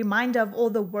it's a reminder of all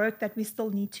the work that we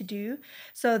still need to do.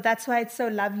 So that's why it's so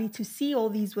lovely to see all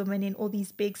these women in all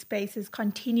these big spaces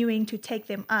continuing to take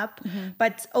them up,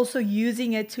 but also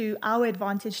using it to our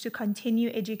advantage to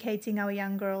continue educating our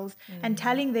young girls and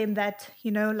telling them that, you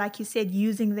know, like you said,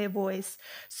 using their voice.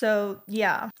 So,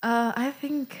 I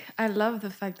think I love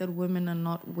the fact that women are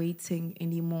not waiting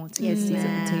anymore to get seats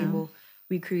at the table.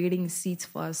 We're creating seats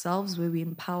for ourselves where we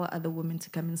empower other women to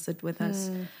come and sit with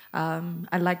us.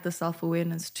 I like the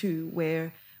self-awareness too,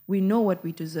 where we know what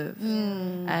we deserve.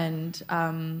 And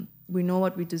we know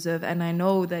what we deserve. And I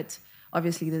know that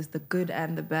obviously there's the good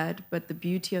and the bad, but the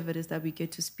beauty of it is that we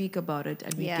get to speak about it,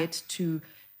 and we get to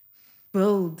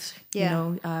build, you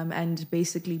know, and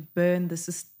basically burn the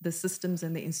systems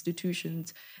and the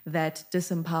institutions that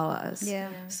disempower us.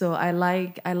 So I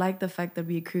like the fact that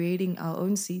we're creating our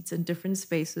own seats in different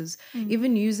spaces,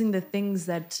 even using the things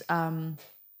that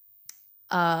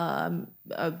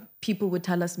people would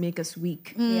tell us make us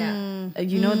weak. Yeah.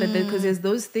 You know, that because there's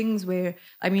those things where,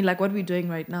 I mean, like what we're doing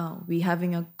right now, we're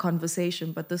having a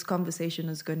conversation, but this conversation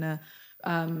is going to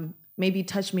maybe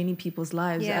touch many people's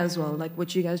lives as well. Like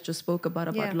what you guys just spoke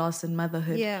about loss and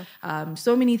motherhood. Yeah.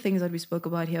 So many things that we spoke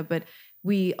about here, but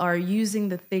we are using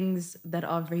the things that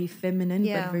are very feminine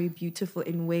but very beautiful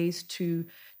in ways to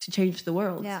change the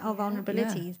world. Yeah, our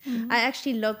vulnerabilities. I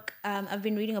actually I've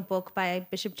been reading a book by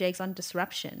Bishop Jakes on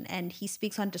disruption, and he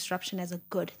speaks on disruption as a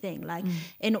good thing. Like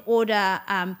in order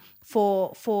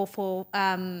for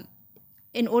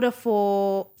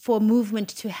movement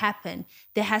to happen,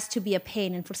 there has to be a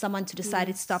pain, and for someone to decide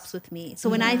it stops with me. So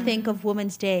when I think of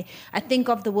Women's Day, I think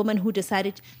of the woman who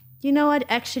decided, you know what,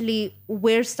 actually,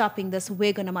 we're stopping this,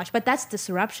 we're going to march. But that's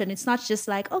disruption. It's not just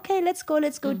like, okay, let's go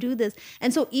do this.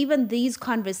 And so even these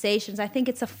conversations, I think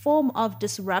it's a form of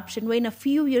disruption where in a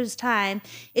few years' time,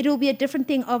 it will be a different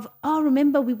thing of, oh,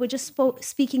 remember, we were just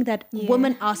speaking that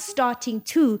women are starting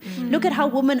to. Look at how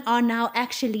women are now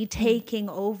actually taking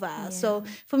over. Yeah. So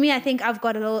for me, I think I've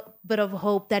got a little bit of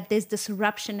hope that there's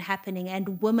disruption happening,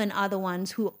 and women are the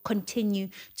ones who continue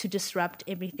to disrupt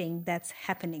everything that's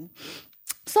happening.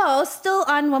 So, still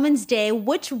on Women's Day,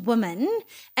 which woman,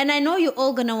 and I know you're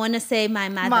all going to want to say my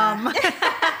mother. Mom.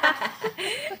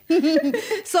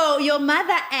 So, your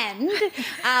mother and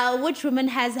which woman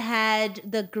has had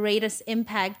the greatest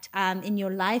impact in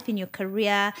your life, in your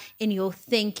career, in your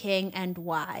thinking, and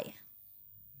why?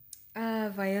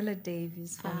 Viola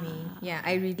Davis for me. Yeah,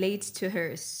 I relate to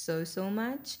her so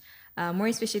much. More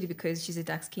especially because she's a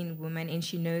dark-skinned woman and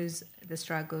she knows the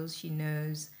struggles. She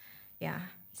knows,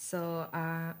 So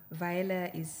Viola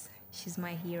she's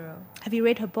my hero. Have you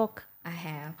read her book? I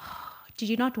have. Did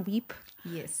you not weep?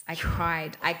 Yes, I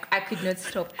cried. I could not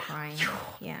stop crying.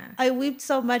 Yeah. I wept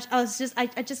so much.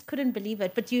 I just couldn't believe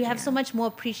it. But you have so much more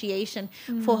appreciation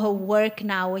for her work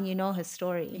now when you know her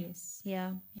story. Yes.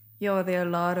 Yeah. There are a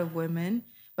lot of women,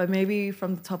 but maybe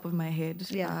from the top of my head,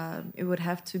 it would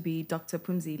have to be Dr.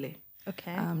 Phumzile.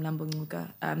 Okay.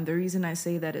 Lambonguka. The reason I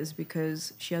say that is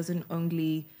because she hasn't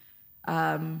only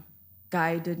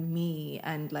guided me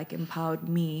and like empowered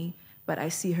me, but I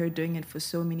see her doing it for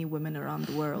so many women around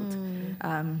the world.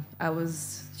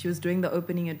 She was doing the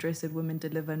opening address at Women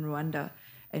Deliver in Rwanda,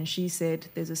 and she said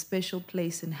there's a special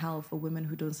place in hell for women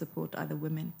who don't support other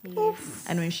women. Yes.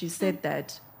 And when she said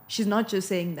that, she's not just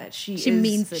saying that, she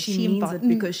means it. She means it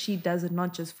because she does it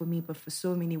not just for me, but for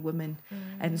so many women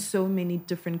and so many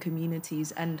different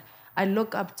communities. And I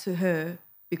look up to her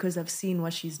because I've seen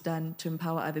what she's done to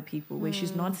empower other people, where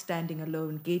she's not standing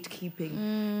alone, gatekeeping,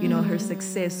 her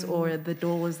success or the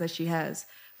doors that she has.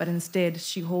 But instead,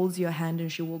 she holds your hand and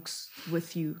she walks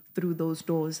with you through those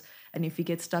doors. And if you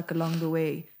get stuck along the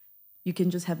way, you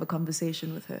can just have a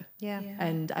conversation with her. Yeah.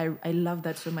 And I love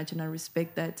that so much, and I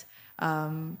respect that.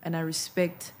 And I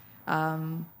respect, I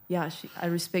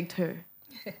respect her.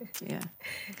 Yeah.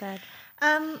 Glad.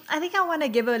 I think I want to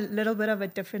give a little bit of a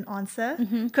different answer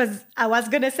because I was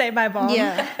going to say my mom.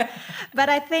 Yeah. But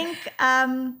I think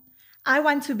I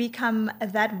want to become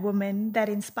that woman that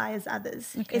inspires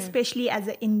others, especially as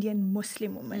an Indian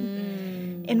Muslim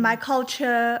woman. In my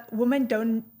culture, women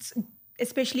don't,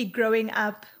 especially growing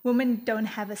up, women don't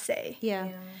have a say. Yeah.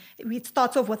 It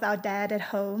starts off with our dad at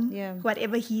home. Yeah.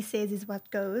 Whatever he says is what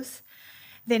goes.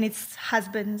 Then it's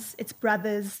husbands, it's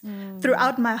brothers.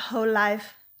 Throughout my whole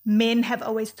life, men have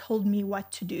always told me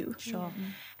what to do. Sure.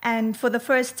 And for the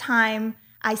first time,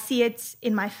 I see it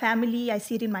in my family, I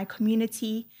see it in my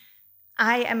community.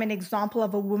 I am an example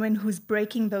of a woman who's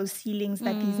breaking those ceilings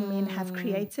that these men have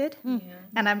created.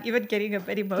 And I'm even getting a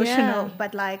bit emotional,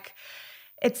 but like,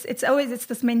 it's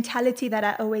this mentality that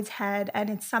I always had, and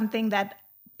it's something that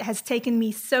has taken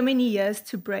me so many years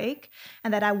to break,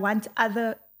 and that I want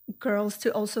other girls to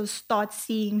also start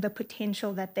seeing the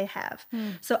potential that they have.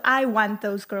 So I want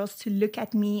those girls to look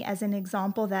at me as an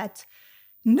example that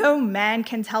no man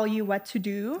can tell you what to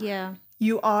do. Yeah.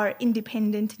 You are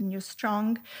independent and you're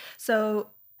strong. So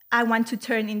I want to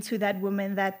turn into that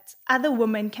woman that other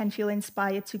women can feel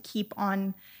inspired to keep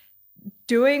on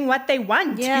doing what they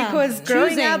want. Because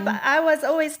growing up, I was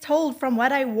always told from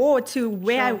what I wore to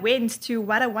where I went to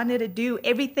what I wanted to do,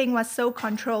 everything was so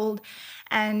controlled.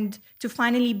 And to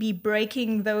finally be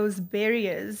breaking those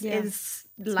barriers is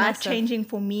life-changing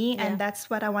for me. And that's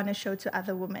what I want to show to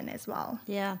other women as well.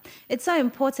 Yeah, it's so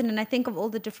important. And I think of all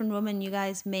the different women you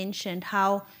guys mentioned,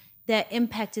 how their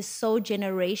impact is so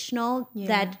generational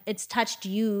that it's touched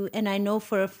you. And I know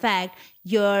for a fact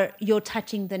you're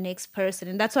touching the next person.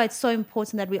 And that's why it's so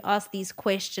important that we ask these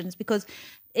questions, because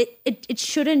it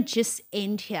shouldn't just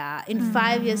end here. In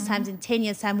 5 years' time, in 10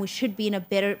 years' time, we should be in a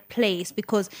better place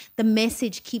because the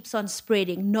message keeps on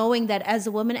spreading, knowing that as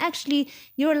a woman, actually,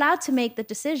 you're allowed to make the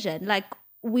decision. Like,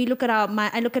 I look at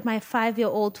my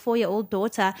 4-year-old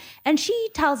daughter, and she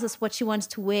tells us what she wants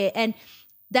to wear. And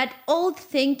that old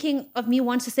thinking of me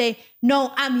wants to say,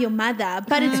 no, I'm your mother.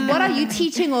 But it's what are you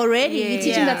teaching already? Yes. You're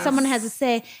teaching that someone has a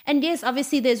say. And yes,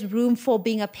 obviously there's room for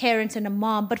being a parent and a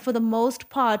mom. But for the most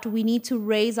part, we need to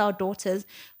raise our daughters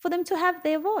for them to have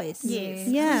their voice. Yes.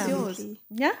 Yeah. Who's yours?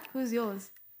 Yeah? Who's yours?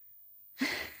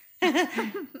 This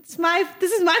is my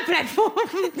platform.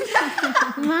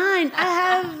 Mine.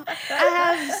 I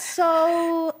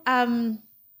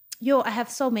have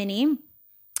so many.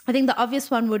 I think the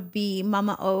obvious one would be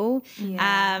Mama O.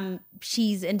 Yeah.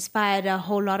 She's inspired a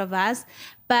whole lot of us.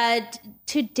 But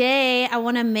today I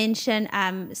want to mention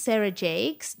Sarah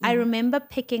Jakes. I remember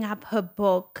picking up her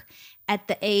book at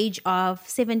the age of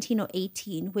 17 or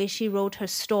 18, where she wrote her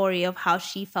story of how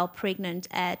she fell pregnant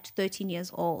at 13 years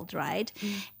old, right?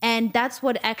 And that's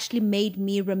what actually made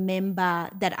me remember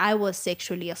that I was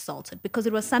sexually assaulted, because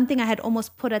it was something I had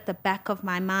almost put at the back of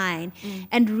my mind.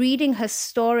 And reading her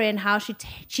story and how she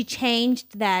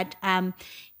changed that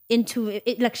into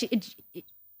it, like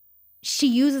she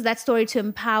uses that story to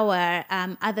empower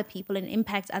other people and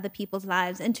impact other people's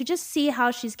lives. And to just see how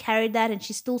she's carried that, and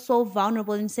she's still so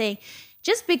vulnerable in saying,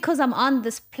 just because I'm on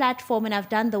this platform and I've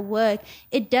done the work,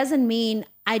 it doesn't mean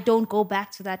I don't go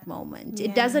back to that moment. Yeah.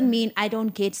 It doesn't mean I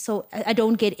don't get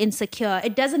insecure.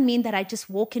 It doesn't mean that I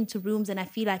just walk into rooms and I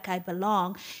feel like I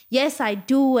belong. Yes, I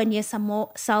do. And yes, I'm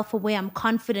more self-aware, I'm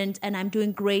confident, and I'm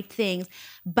doing great things.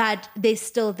 But there's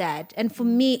still that. And for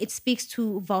me, it speaks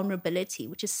to vulnerability,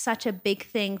 which is such a big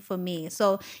thing for me.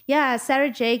 So yeah,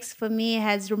 Sarah Jakes for me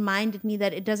has reminded me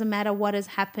that it doesn't matter what has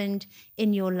happened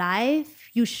in your life.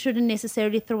 You shouldn't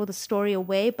necessarily throw the story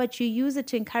away, but you use it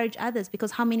to encourage others,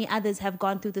 because how many others have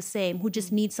gone through the same, who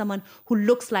just need someone who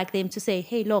looks like them to say,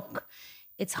 hey, look,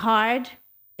 it's hard.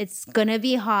 It's going to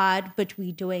be hard, but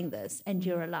we're doing this and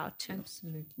you're allowed to.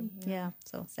 Absolutely. Yeah.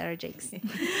 So Sarah Jakes.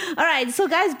 All right. So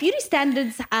guys, beauty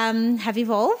standards have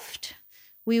evolved.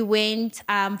 We went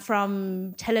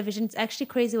from television. It's actually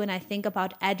crazy when I think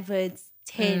about adverts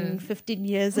 10, 15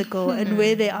 years ago and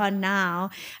where they are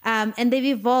now. And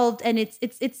they've evolved, and it's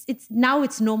now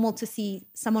it's normal to see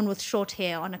someone with short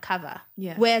hair on a cover.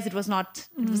 Yeah. Whereas it was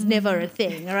never a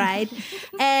thing, right?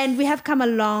 And we have come a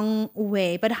long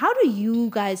way. But how do you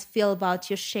guys feel about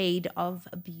your shade of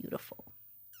beautiful?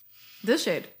 This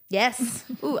shade? Yes.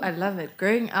 Ooh, I love it.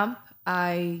 Growing up,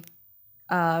 I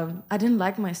didn't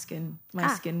like my skin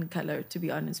color, to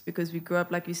be honest, because we grew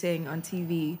up, like you're saying, on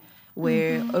TV,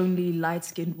 where only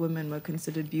light-skinned women were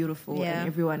considered beautiful, and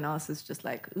everyone else is just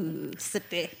like, ooh, sit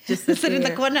there, just sit in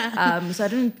the corner. So I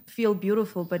didn't feel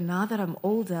beautiful, but now that I'm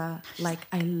older, like,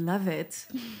 I love it.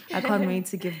 I can't wait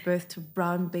to give birth to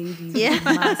brown babies with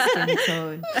my skin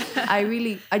tone.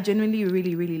 I genuinely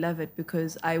really, really love it,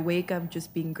 because I wake up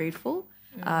just being grateful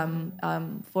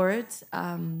for it.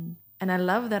 And I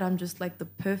love that I'm just like the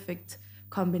perfect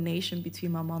combination between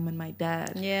my mom and my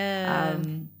dad.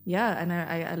 And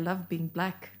I love being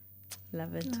black.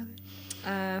 Love it.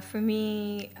 For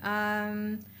me,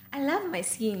 I love my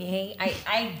skin. Hey,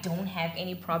 I don't have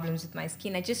any problems with my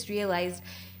skin. I just realized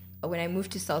when I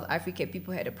moved to South Africa,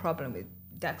 people had a problem with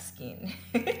dark skin.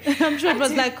 I'm sure it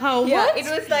was like, how? Yeah, what? it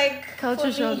was like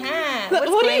culture shock.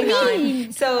 What's going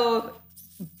on? So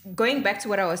going back to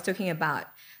what I was talking about,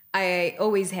 I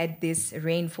always had this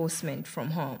reinforcement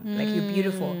from home. Like, you're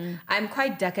beautiful. I'm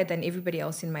quite darker than everybody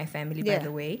else in my family, by the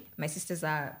way. My sisters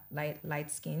are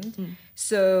light-skinned.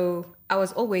 So I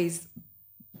was always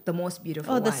the most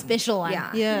beautiful one. The special one.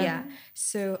 Yeah.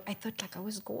 So I thought, like, I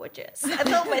was gorgeous. I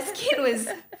thought my skin was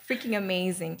freaking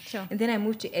amazing. Sure. And then I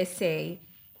moved to SA,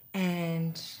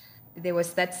 and there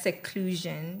was that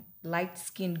seclusion.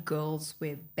 Light-skinned girls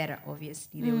were better,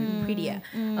 obviously. They were prettier.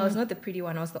 I was not the pretty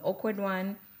one. I was the awkward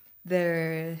one,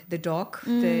 the dork,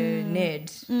 the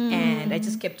nerd. And I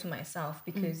just kept to myself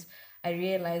because I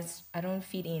realized I don't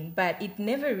fit in. But it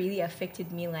never really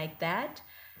affected me like that,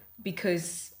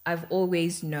 because I've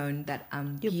always known that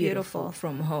I'm beautiful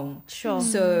from home. Sure.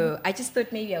 So I just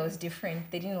thought maybe I was different.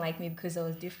 They didn't like me because I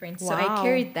was different. Wow. So I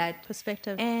carried that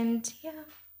perspective. And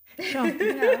Sure.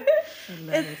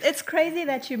 It's crazy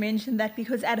that you mentioned that,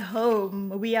 because at home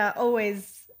we are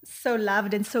always so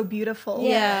loved and so beautiful.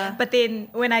 Yeah. But then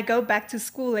when I go back to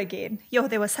school again,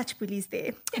 there were such bullies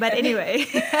there. But anyway,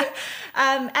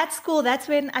 at school, that's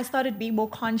when I started being more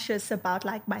conscious about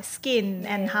like my skin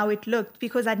and how it looked,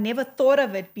 because I'd never thought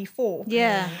of it before.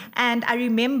 Yeah. And I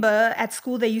remember at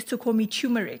school, they used to call me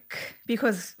turmeric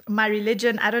because my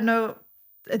religion, I don't know,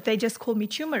 they just called me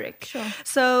turmeric. Sure.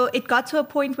 So it got to a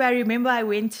point where I remember I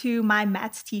went to my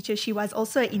maths teacher. She was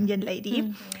also an Indian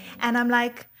lady. And I'm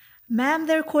like, ma'am,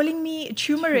 they're calling me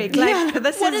turmeric. Like,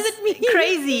 this what is does it mean?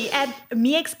 crazy. And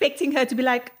me expecting her to be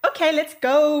like, okay, let's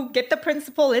go get the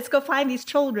principal. Let's go find these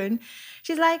children.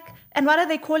 She's like, and what are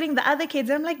they calling the other kids?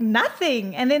 And I'm like,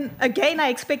 nothing. And then again, I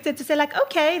expected to say like,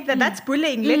 okay, that's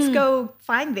bullying. Let's go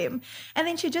find them. And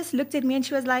then she just looked at me and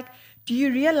she was like, do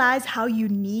you realize how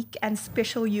unique and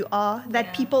special you are,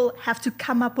 that people have to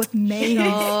come up with names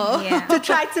to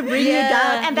try to bring you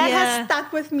down? And that has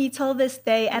stuck with me till this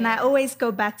day. And I always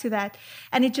go back to that.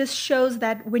 And it just shows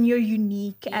that when you're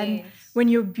unique and when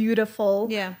you're beautiful,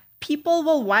 people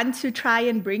will want to try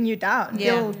and bring you down.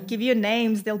 They'll give you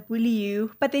names, they'll bully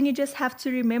you. But then you just have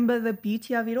to remember the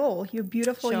beauty of it all. You're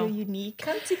beautiful, you're unique.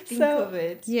 Come to think of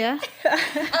it. Yeah.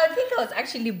 I think I was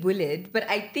actually bullied, but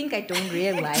I think I don't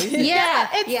realize it.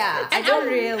 I don't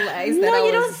realize that no, I you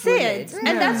was don't see bullied. it.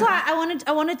 And that's why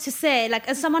I wanted to say, like,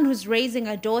 as someone who's raising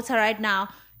a daughter right now,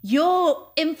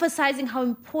 you're emphasizing how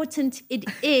important it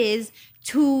is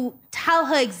to tell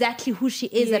her exactly who she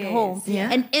is at home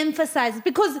and emphasize,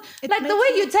 because like the way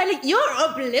you're telling, you're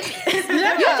oblivious. You're just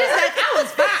like, I was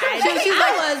fine.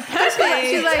 I was perfect.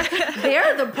 She's like,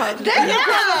 they're the problem. You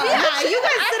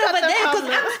guys sit over there because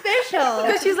I'm special.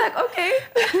 Because she's like, okay,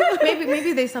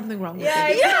 maybe there's something wrong with it.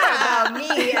 It's not about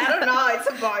me. I don't know. It's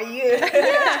about you.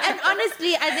 And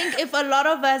honestly, I think if a lot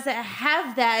of us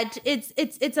have that,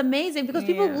 it's amazing, because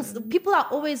people are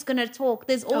always gonna talk.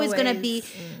 There's always gonna be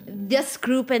this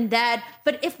group and that.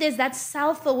 But if there's that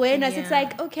self-awareness, it's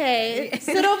like, okay,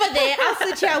 sit over there. I'll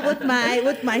sit here with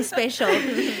my special.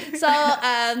 So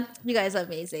you guys are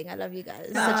amazing. I love you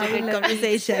guys. Such a great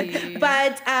conversation.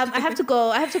 But I have to go.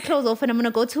 I have to close off, and I'm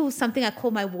gonna go to something I call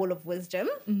my wall of wisdom.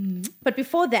 But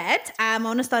before that, I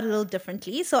want to start a little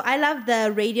differently. So I love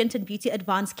the Radiant and Beauty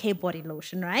Advanced Care Body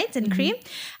Lotion, right? And cream,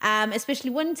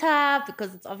 especially winter,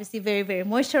 because it's obviously very, very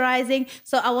moisturizing.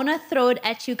 So I want to throw it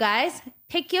at you guys.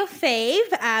 Pick your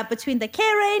fave between the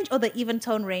care range or the even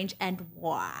tone range, and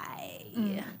why.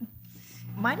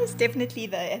 Mine is definitely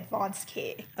the advanced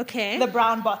care. Okay. The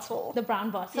brown bottle. The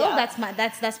brown bottle. Yeah.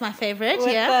 That's my favorite. With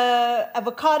the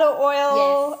avocado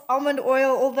oil, almond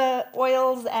oil, all the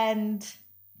oils and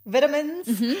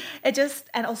vitamins. It just,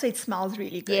 and also it smells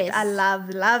really good. I love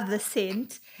the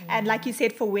scent. And like you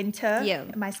said, for winter,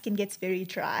 my skin gets very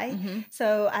dry.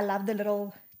 So I love the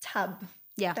little tub.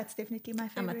 Yeah, that's definitely my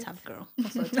favorite. I'm a tub girl.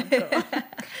 Also a tub girl.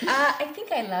 I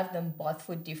think I love them both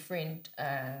for different,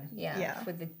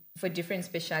 for different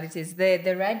specialities.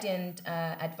 The Radiant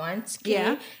Advanced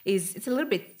Care it's a little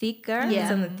bit thicker. It's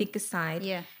on the thicker side.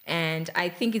 Yeah, and I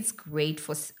think it's great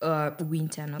for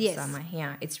winter, not summer.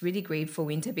 Yeah, it's really great for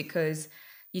winter because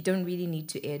you don't really need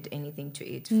to add anything to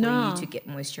it for you to get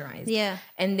moisturized. Yeah.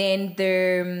 And then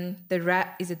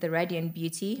is it the Radiant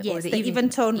Beauty? Yes, or the even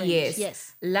tone range.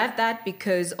 Yes. Love that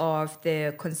because of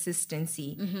the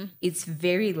consistency. It's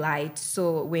very light.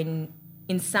 So when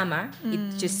in summer,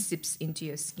 it just sips into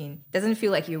your skin. Doesn't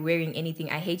feel like you're wearing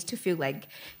anything. I hate to feel like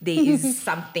there is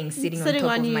something sitting on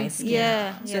top of my skin.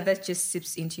 Yeah. So that just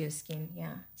sips into your skin.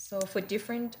 Yeah. So for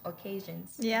different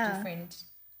occasions. Yeah. Different.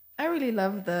 I really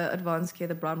love the advanced care,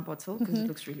 the brown bottle, because it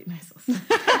looks really nice also.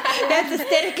 That's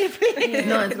aesthetically pleasing.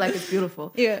 No, it's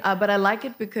beautiful. Yeah. But I like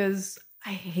it because I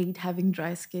hate having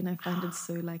dry skin. I find it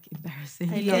so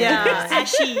embarrassing.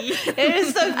 Ashy. It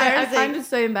is so embarrassing. I find it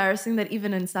so embarrassing that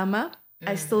even in summer,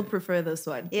 I still prefer this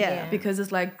one. Yeah. Because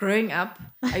it's like growing up,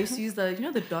 I used to use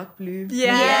the dark blue.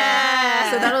 Yeah.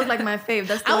 So that was like my fave.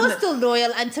 That's I was still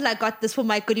loyal until I got this for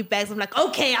my goodie bags. I'm like,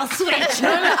 okay, I'll switch.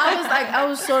 I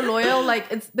was so loyal.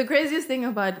 Like, it's the craziest thing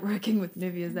about working with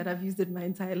Nivea is that I've used it my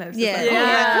entire life. So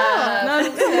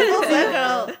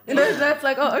that's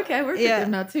like, oh, okay, I work with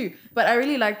them now too. But I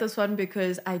really like this one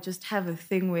because I just have a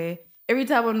thing where every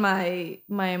time on my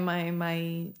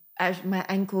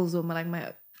ankles or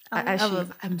my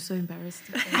I'm so embarrassed.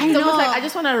 I know. It's like I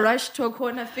just want to rush to a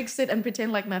corner, fix it, and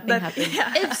pretend like nothing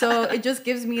happened. So it just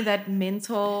gives me that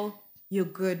mental you're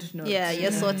good. No,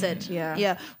 you're sorted.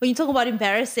 Yeah. When you talk about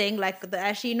embarrassing, like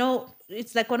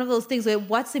it's like one of those things where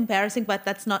what's embarrassing, but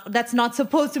that's not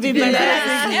supposed to be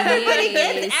embarrassing. Everybody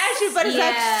gets ashy, but it's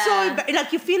like so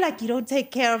like you feel like you don't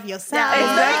take care of yourself.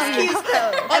 It's no excuse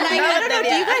though. Or like, I don't know,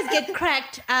 do you guys get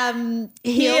cracked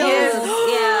heels?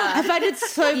 I find it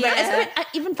so embarrassing. I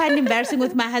even find it embarrassing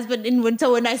with my husband in winter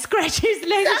when I scratch his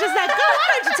legs. It's just like,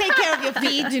 why don't you take care of your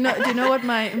feet? Do you know what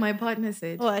my partner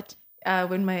said? What?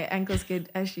 When my ankles get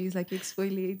ashy, he's like, you're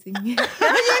exfoliating me.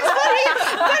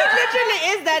 But it literally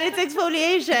is that. It's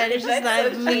exfoliation. It's just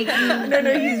like...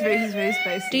 No, he's very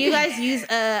spicy. Do you guys use...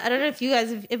 I don't know if you guys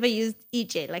have ever used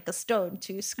EJ, like a stone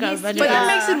to scrub. But that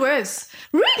makes it worse.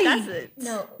 Really? Does it?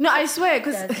 No, I swear,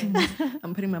 because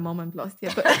I'm putting my mom on blast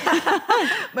here, but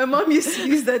my mom used to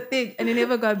use that thing and it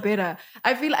never got better.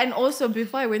 I feel, and also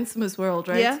before I went to Miss World,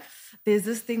 right? Yeah. There's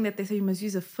this thing that they say you must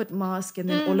use a foot mask and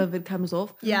then all of it comes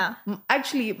off. Yeah.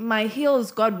 Actually, my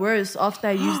heels got worse after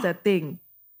I used that thing.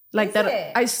 Like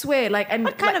that, I swear. Like, and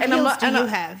what kind of heels do you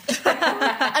have?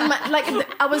 And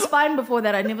I was fine before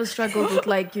that. I never struggled with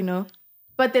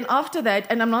But then after that,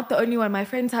 and I'm not the only one. My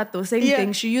friends had the same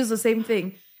thing. She used the same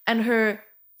thing, and her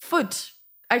foot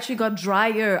actually got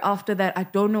drier after that. I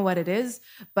don't know what it is,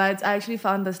 but I actually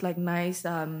found this nice.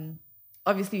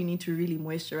 Obviously, you need to really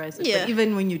moisturize it. But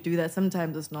even when you do that,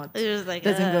 sometimes it's not. It just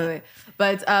doesn't go away.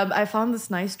 But I found this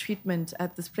nice treatment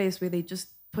at this place where they just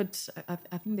put, I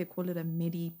think they call it a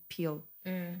medi peel.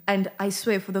 And I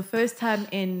swear, for the first time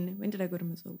in, when did I go to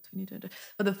Miss World? 2020.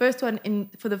 For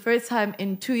the first time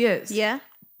in 2 years. Yeah.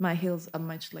 My heels are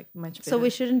much better. So we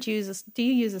shouldn't use this. Do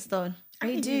you use a stone?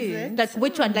 I do. Like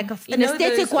which one? Like an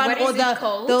aesthetic one or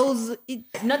those?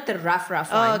 Not the rough one.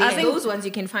 I think those ones you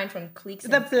can find from Cliques.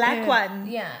 The black one.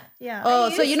 Yeah.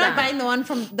 Oh, so you're not buying the one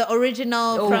from the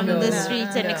original the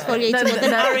streets and exfoliating with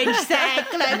an orange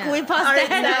sack. Like we passed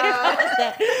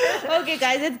that. Okay,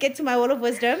 guys, let's get to my wall of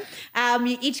wisdom.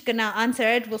 You each can now answer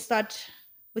it. We'll start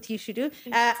with you, Shudu.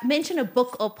 Mention a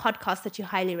book or podcast that you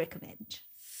highly recommend.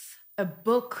 A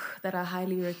book that I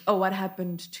highly recommend. What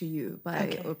Happened to You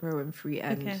by Oprah Winfrey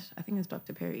and I think it's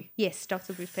Dr. Perry. Yes,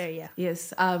 Dr. Perry, yeah. Yes,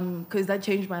 because that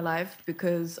changed my life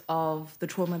because of the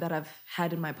trauma that I've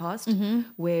had in my past,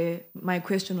 where my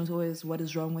question was always, what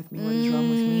is wrong with me? What is wrong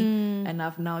with me? And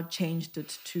I've now changed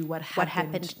it to what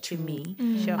happened to me.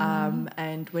 Sure.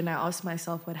 And when I asked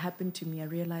myself what happened to me, I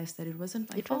realized that it wasn't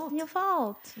my fault. It wasn't your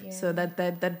fault. Yeah. So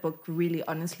that book really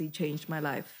honestly changed my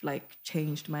life,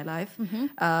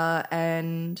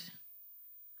 and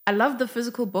I love the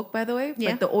physical book, by the way.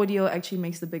 But the audio actually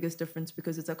makes the biggest difference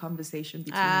because it's a conversation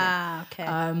between them. Okay.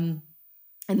 And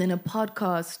then a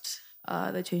podcast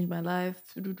that changed my life.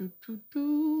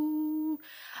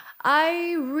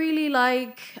 I really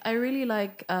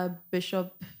like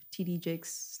Bishop T.D.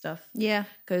 Jakes' stuff. Yeah.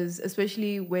 Because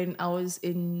especially when I was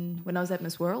at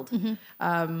Miss World,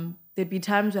 there'd be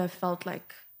times where I felt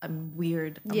like I'm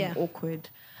weird, I'm awkward.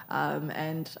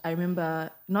 And I remember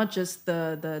not just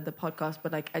the podcast,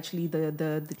 but actually the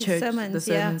church, the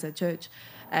sermons at church.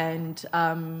 And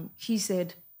he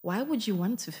said, why would you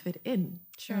want to fit in?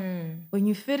 Sure. When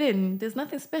you fit in, there's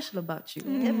nothing special about you.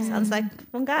 Yep, sounds like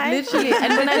Vongai. Literally.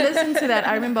 And when I listened to that,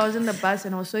 I remember I was in the bus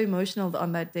and I was so emotional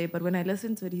on that day. But when I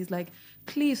listened to it, he's like,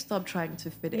 please stop trying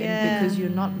to fit in because you're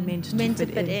not meant to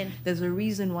fit in. There's a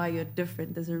reason why you're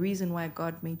different. There's a reason why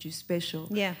God made you special.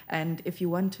 Yeah. And if you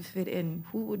want to fit in,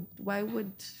 why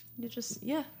would you just,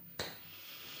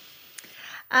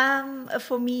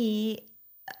 For me,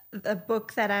 a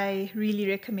book that I really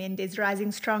recommend is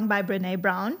Rising Strong by Brene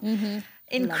Brown.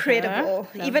 Incredible.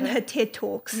 Even her TED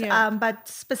Talks. But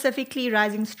specifically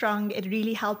Rising Strong, it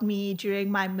really helped me during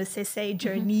my Miss SA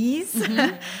journeys.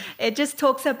 It just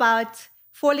talks about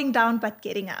falling down but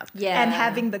getting up and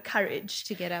having the courage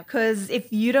to get up. Because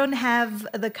if you don't have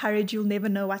the courage, you'll never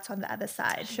know what's on the other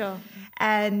side. Sure.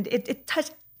 And it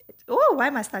touched. Oh, why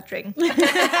am I stuttering?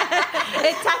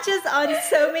 It touches on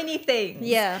so many things.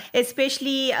 Yeah.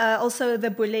 Especially also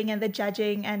the bullying and the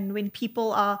judging. And when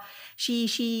people are,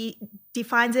 she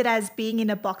defines it as being in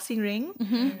a boxing ring.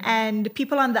 And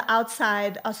people on the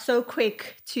outside are so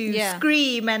quick to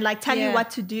scream and tell you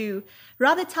what to do.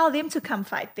 Rather tell them to come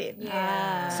fight them.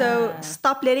 Yeah. So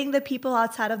stop letting the people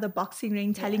outside of the boxing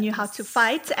ring telling you how to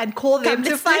fight and call them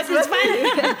to fight with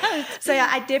you. So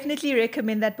I definitely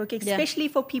recommend that book, especially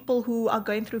for people who are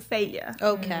going through failure.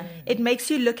 Okay. It makes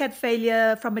you look at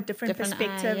failure from a different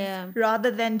perspective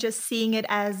rather than just seeing it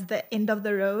as the end of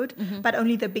the road, but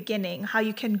only the beginning, how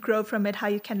you can grow from it, how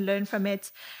you can learn from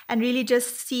it, and really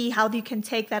just see how you can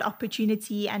take that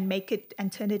opportunity and make it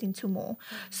and turn it into more.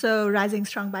 So Rising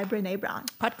Strong by Brene Brown.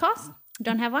 Podcast?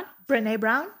 Don't have one? Brene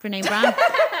Brown. Brene Brown.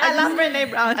 I love Brene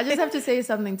Brown. I just have to say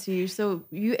something to you. So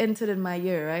you entered in my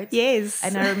year, right? Yes.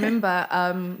 And I remember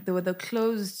there were the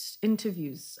closed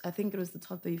interviews. I think it was the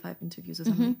top 35 interviews or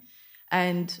something.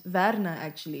 And Werner,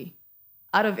 actually,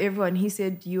 out of everyone, he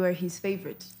said you are his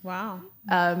favorite. Wow.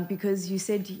 Because you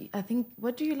said, I think,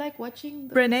 what do you like watching?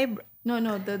 Brene. No,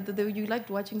 you liked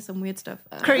watching some weird stuff.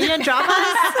 Korean dramas.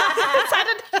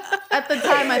 At the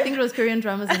time, I think it was Korean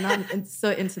dramas, and now it's so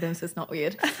into them, so it's not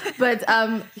weird. But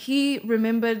he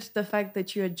remembered the fact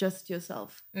that you are just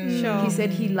yourself. Sure. He said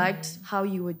he liked how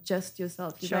you were just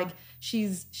yourself. He's like,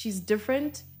 she's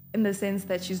different in the sense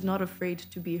that she's not afraid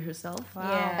to be herself. Wow.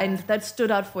 Yeah. And that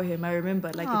stood out for him. I remember,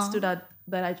 it stood out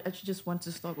that I actually just want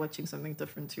to start watching something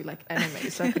different too, like anime,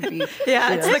 so I could be.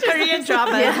 It's the Korean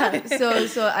drama. Yeah.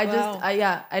 So I just,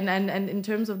 and in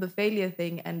terms of the failure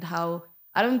thing and how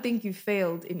I don't think you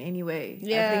failed in any way.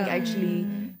 Yeah. I think actually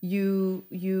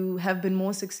you have been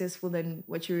more successful than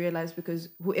what you realize, because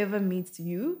whoever meets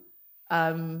you,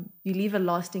 you leave a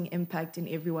lasting impact in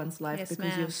everyone's life,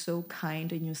 because you're so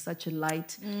kind and you're such a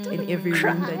light in every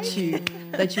room that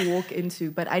you walk into.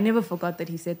 But I never forgot that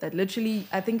he said that. Literally,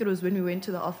 I think it was when we went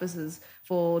to the offices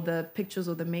for the pictures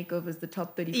or the makeovers, the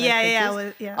top 35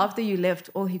 pictures. After you left,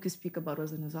 all he could speak about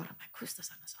was Anarzade. I'm like, who's this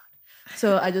Anarzade?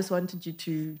 So I just wanted you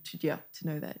to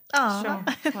know that. Oh, sure.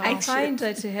 Wow. I find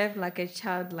that to have like a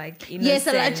childlike innocence.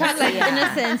 Yes, a childlike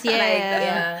innocence.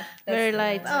 Yeah, very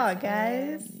light. Oh,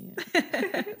 guys.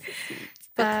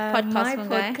 My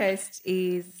podcast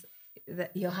is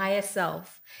Your Higher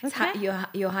Self. Okay.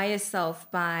 Your Higher Self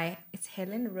by, it's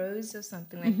Helen Rose or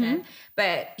something like that.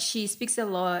 But she speaks a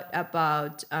lot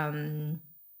about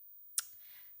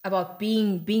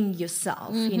being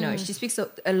yourself. You know, she speaks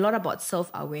a lot about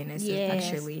self-awareness,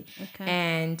 actually. Okay.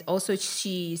 And also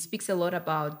she speaks a lot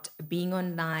about being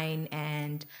online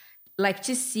and like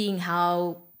just seeing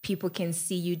how people can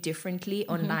see you differently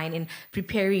online and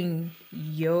preparing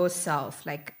yourself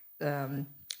like a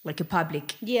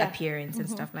public appearance and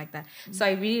stuff like that. So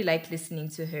I really like listening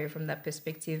to her from that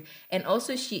perspective. And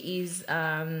also she is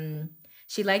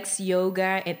she likes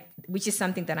yoga, which is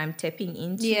something that I'm tapping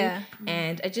into. Yeah.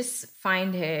 And I just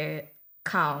find her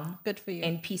calm. Good for you.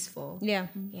 And peaceful. Yeah.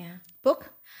 Yeah.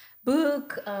 Book,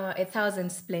 1,000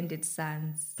 Splendid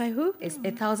Suns. By who? It's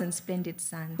 1,000 Splendid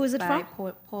Suns. Who's it from?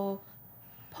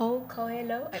 Paul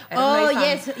Coelho. I don't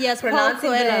know if I'm Paul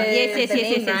Coelho.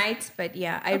 Yes. Right, but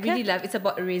yeah, I really love. It's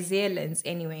about resilience,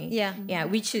 anyway. Yeah,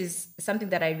 which is something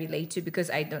that I relate to, because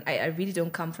I really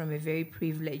don't come from a very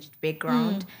privileged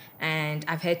background, and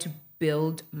I've had to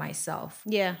build myself.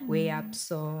 Way up.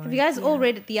 So have you guys all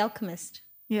read The Alchemist?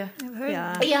 Yeah. I've heard.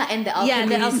 Yeah, and The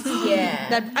Alchemist.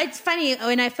 It's funny,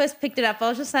 when I first picked it up, I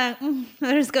was just like,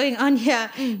 what is going on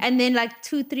here? And then like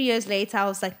 2-3 years later, I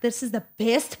was like, this is the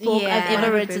best book I've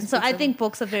ever written. So I think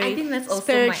books are very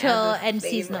spiritual and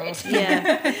seasonal.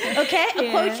 Okay,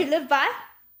 a quote you live by?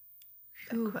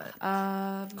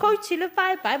 Quote you live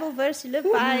by, Bible verse you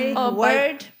live by,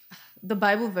 word. The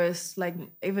Bible verse, like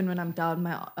even when I'm down,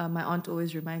 my aunt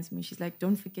always reminds me. She's like,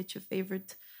 don't forget your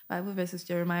favorite Bible verse is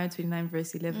Jeremiah 29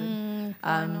 verse 11.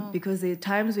 Because there are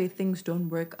times where things don't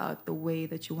work out the way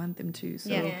that you want them to.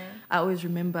 So I always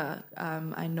remember,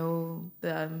 I know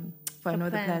the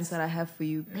plans that I have for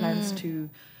you, plans to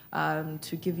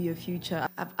give you a future.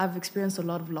 I've experienced a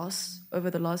lot of loss over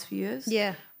the last few years.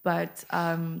 Yeah. But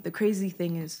the crazy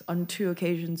thing is, on 2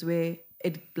 occasions where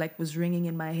it like was ringing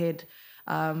in my head,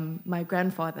 my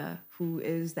grandfather, who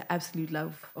is the absolute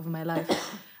love of my life,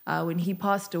 when he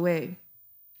passed away,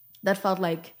 that felt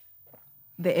like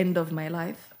the end of my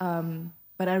life.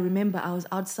 But I remember I was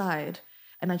outside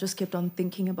and I just kept on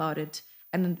thinking about it.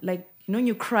 And like, you know,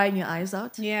 you crying your eyes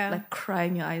out? Yeah. Like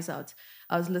crying your eyes out.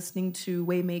 I was listening to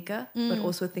Waymaker, but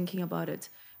also thinking about it,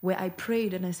 where I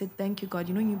prayed and I said, thank you, God.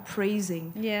 You know, you're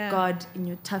praising God in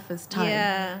your toughest time.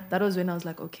 Yeah. That was when I was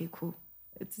like, okay, cool.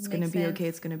 It's going to be okay.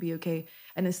 It's going to be okay.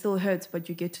 And it still hurts, but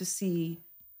you get to see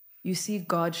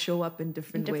God show up in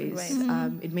different ways.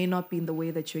 It may not be in the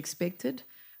way that you expected,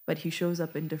 but he shows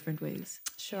up in different ways.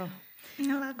 Sure.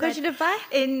 Could you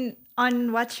define?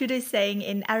 On what Shuda is saying,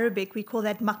 in Arabic, we call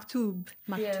that maktub.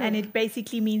 And it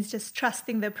basically means just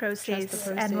trusting the process,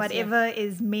 and whatever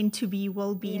is meant to be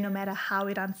will be, no matter how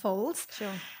it unfolds.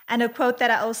 Sure. And a quote that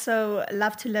I also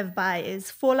love to live by is,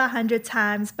 fall 100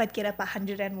 times, but get up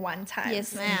 101 times.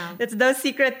 Yes, ma'am. It's no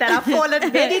secret that I've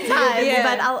fallen many times,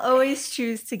 but I'll always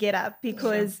choose to get up,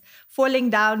 because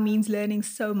falling down means learning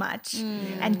so much,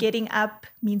 and getting up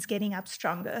means getting up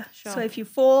stronger. Sure. So if you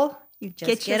fall, you just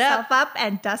get yourself up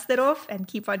and dust it off and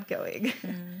keep on going.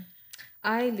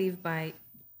 I live by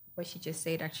what she just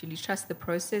said, actually. Trust the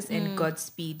process and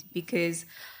Godspeed. Because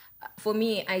for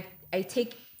me, I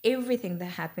take everything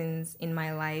that happens in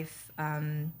my life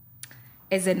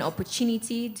as an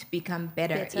opportunity to become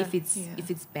better. If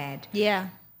it's bad. Yeah.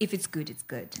 If it's good, it's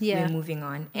good. Yeah. We're moving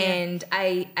on. Yeah. And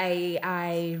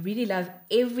I really love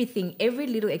everything, every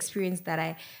little experience that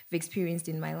I've experienced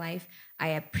in my life. I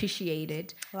appreciate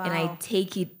it. Wow. And I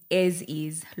take it as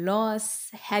is.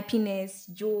 Loss, happiness,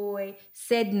 joy,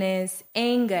 sadness,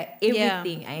 anger,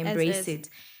 everything. I embrace it.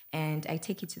 And I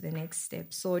take it to the next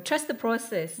step. So trust the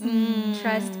process.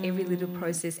 Trust every little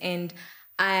process. And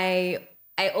I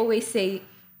always say,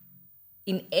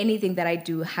 in anything that I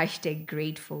do,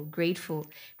 grateful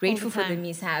for the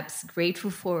mishaps,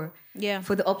 grateful for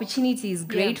the opportunities,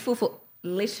 grateful for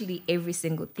literally every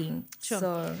single thing. Sure.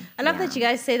 So I love that you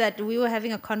guys say that. We were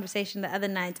having a conversation the other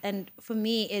night, and for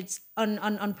me, it's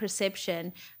on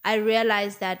perception. I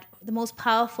realized that the most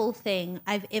powerful thing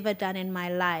I've ever done in my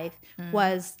life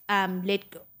was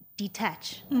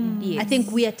detach. Yes. I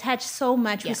think we attach so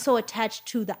much. We're so attached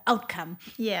to the outcome.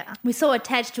 Yeah. We're so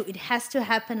attached to it has to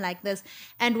happen like this.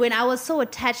 And when I was so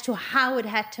attached to how it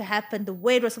had to happen, the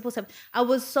way it was supposed to happen, I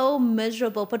was so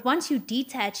miserable. But once you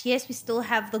detach, yes, we still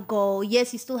have the goal.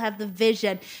 Yes, you still have the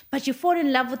vision. But you fall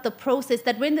in love with the process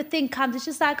that when the thing comes, it's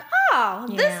just like,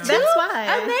 this too? That's why.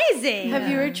 Amazing. Have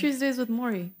you read Tuesdays with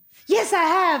Maury? Yes, I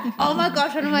have. Oh my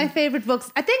gosh, one of my favorite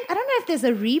books. I don't know if there's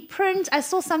a reprint. I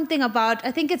saw something about,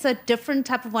 I think it's a different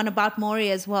type of one about Maury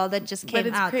as well that just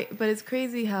came out. But it's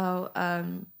crazy how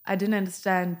I didn't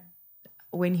understand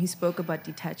when he spoke about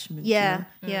detachment. Yeah,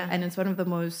 you know? yeah. And it's one of the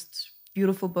most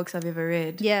beautiful books I've ever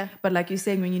read. Yeah. But like you're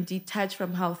saying, when you detach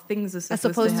from how things are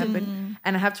supposed to happen,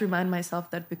 and I have to remind myself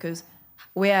that because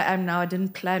where I am now, I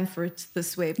didn't plan for it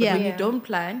this way. But when you don't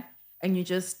plan and you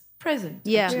just present.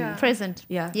 Present.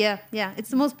 Yeah. It's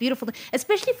the most beautiful thing,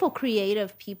 especially for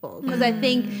creative people, because I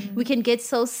think we can get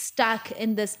so stuck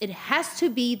in this, it has to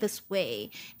be this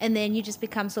way, and then you just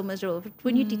become so miserable. But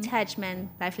when you detach, man,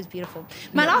 life is beautiful.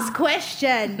 My last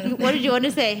question, what did you want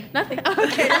to say? Nothing.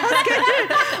 Okay, that was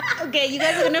good. Okay, you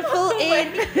guys are going to fill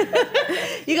in.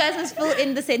 You guys must fill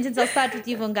in the sentence. I'll start with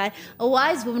you, Vongai. A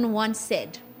wise woman once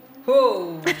said, a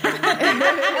wise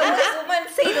woman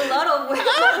said a lot of words.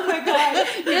 Oh my God.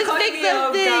 Just pick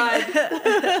something.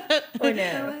 Oh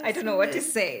no. I don't know what to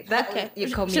say.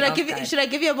 You call me should I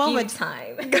give you a moment? Give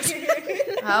time.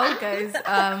 How, guys?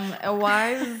 A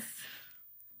wise...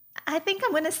 I think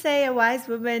I'm going to say a wise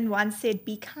woman once said,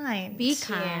 be kind. Be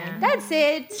kind. Yeah. That's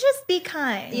it. Just be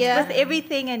kind. Yeah. With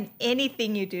everything and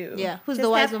anything you do. Yeah. Who's the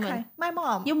wise woman? Kind. My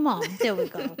mom. Your mom. There we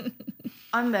go.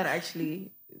 On that,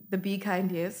 actually, the be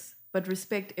kind, yes, but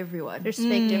respect everyone.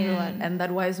 Respect everyone. And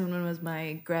that wise woman was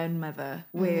my grandmother,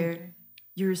 where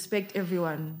you respect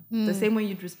everyone. The same way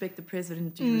you'd respect the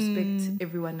president, you respect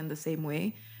everyone in the same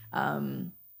way.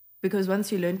 Because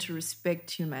once you learn to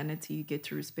respect humanity, you get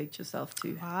to respect yourself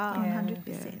too. Wow,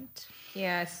 100%.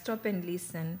 Yeah, stop and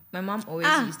listen. My mom always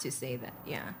used to say that.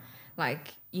 Yeah,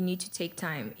 like you need to take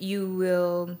time. You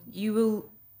will,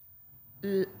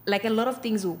 like a lot of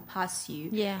things will pass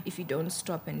you if you don't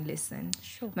stop and listen.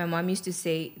 Sure. My mom used to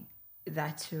say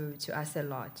that to us a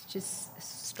lot. Just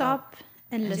stop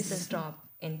and listen. Just stop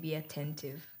and be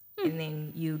attentive, and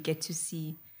then you get to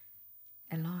see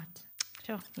a lot.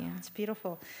 Sure. Yeah, it's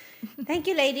beautiful. Thank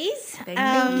you, ladies. Thank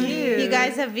you. You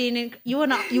guys have been.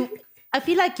 I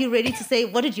feel like you're ready to say,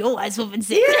 "What did your wise woman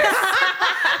say?" You're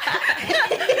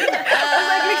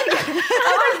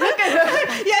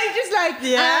just like,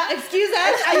 excuse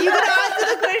us, are you going to answer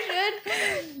the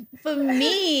question? For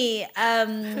me,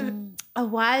 a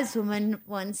wise woman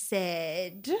once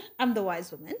said, I'm the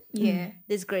wise woman. Yeah.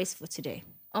 There's grace for today.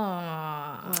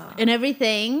 Aww. In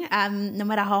everything, no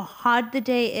matter how hard the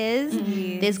day is,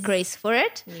 there's grace for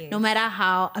it. Yes. No matter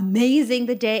how amazing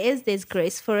the day is, there's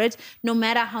grace for it. No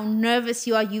matter how nervous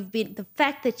you are, the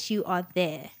fact that you are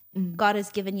there, God has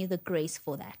given you the grace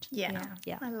for that. Yeah.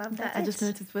 I love that. I just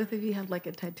noticed both of you have like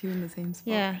a tattoo in the same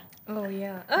spot. Yeah. Oh,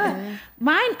 yeah.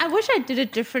 Mine, I wish I did a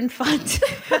different font.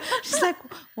 Just like,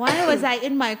 why was I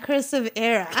in my cursive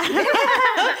era?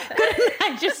 Couldn't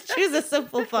I just choose a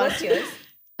simple font? What's yours?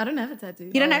 I don't have a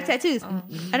tattoo. You don't have tattoos?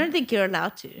 I don't think you're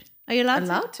allowed to. Are you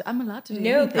allowed to? I'm allowed to do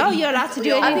No. anything. Oh, you're allowed to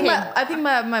do anything. I think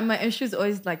my issue is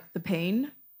always like the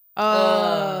pain.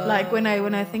 Oh. Like when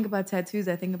I think about tattoos,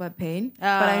 I think about pain.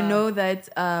 But I know that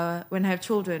when I have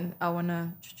children, I want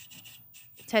to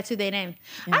tattoo their name.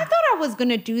 Yeah. I thought I was going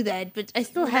to do that, but I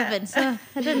still haven't. So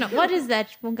I don't know. What is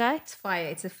that, Vongai? It's fire.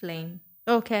 It's a flame.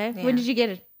 Okay. Yeah. When did you get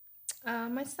it?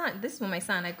 My son. This is my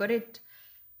son. I got it.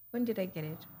 When did I get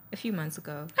it? A few months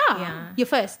ago. Oh, yeah. Your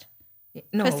first?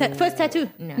 No. First tattoo?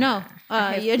 No.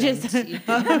 You're just... All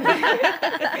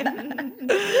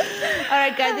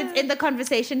right, guys, it's in the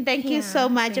conversation. Thank you so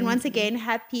much. And once again,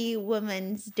 happy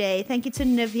Women's Day. Thank you to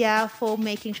Nivea for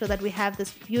making sure that we have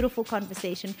this beautiful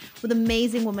conversation with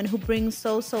amazing women who bring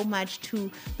so much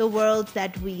to the world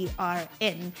that we are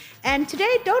in. And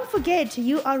today, don't forget,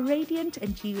 you are radiant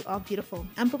and you are beautiful.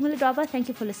 I'm Pumila Dwaba. Thank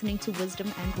you for listening to Wisdom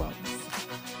and Wellness.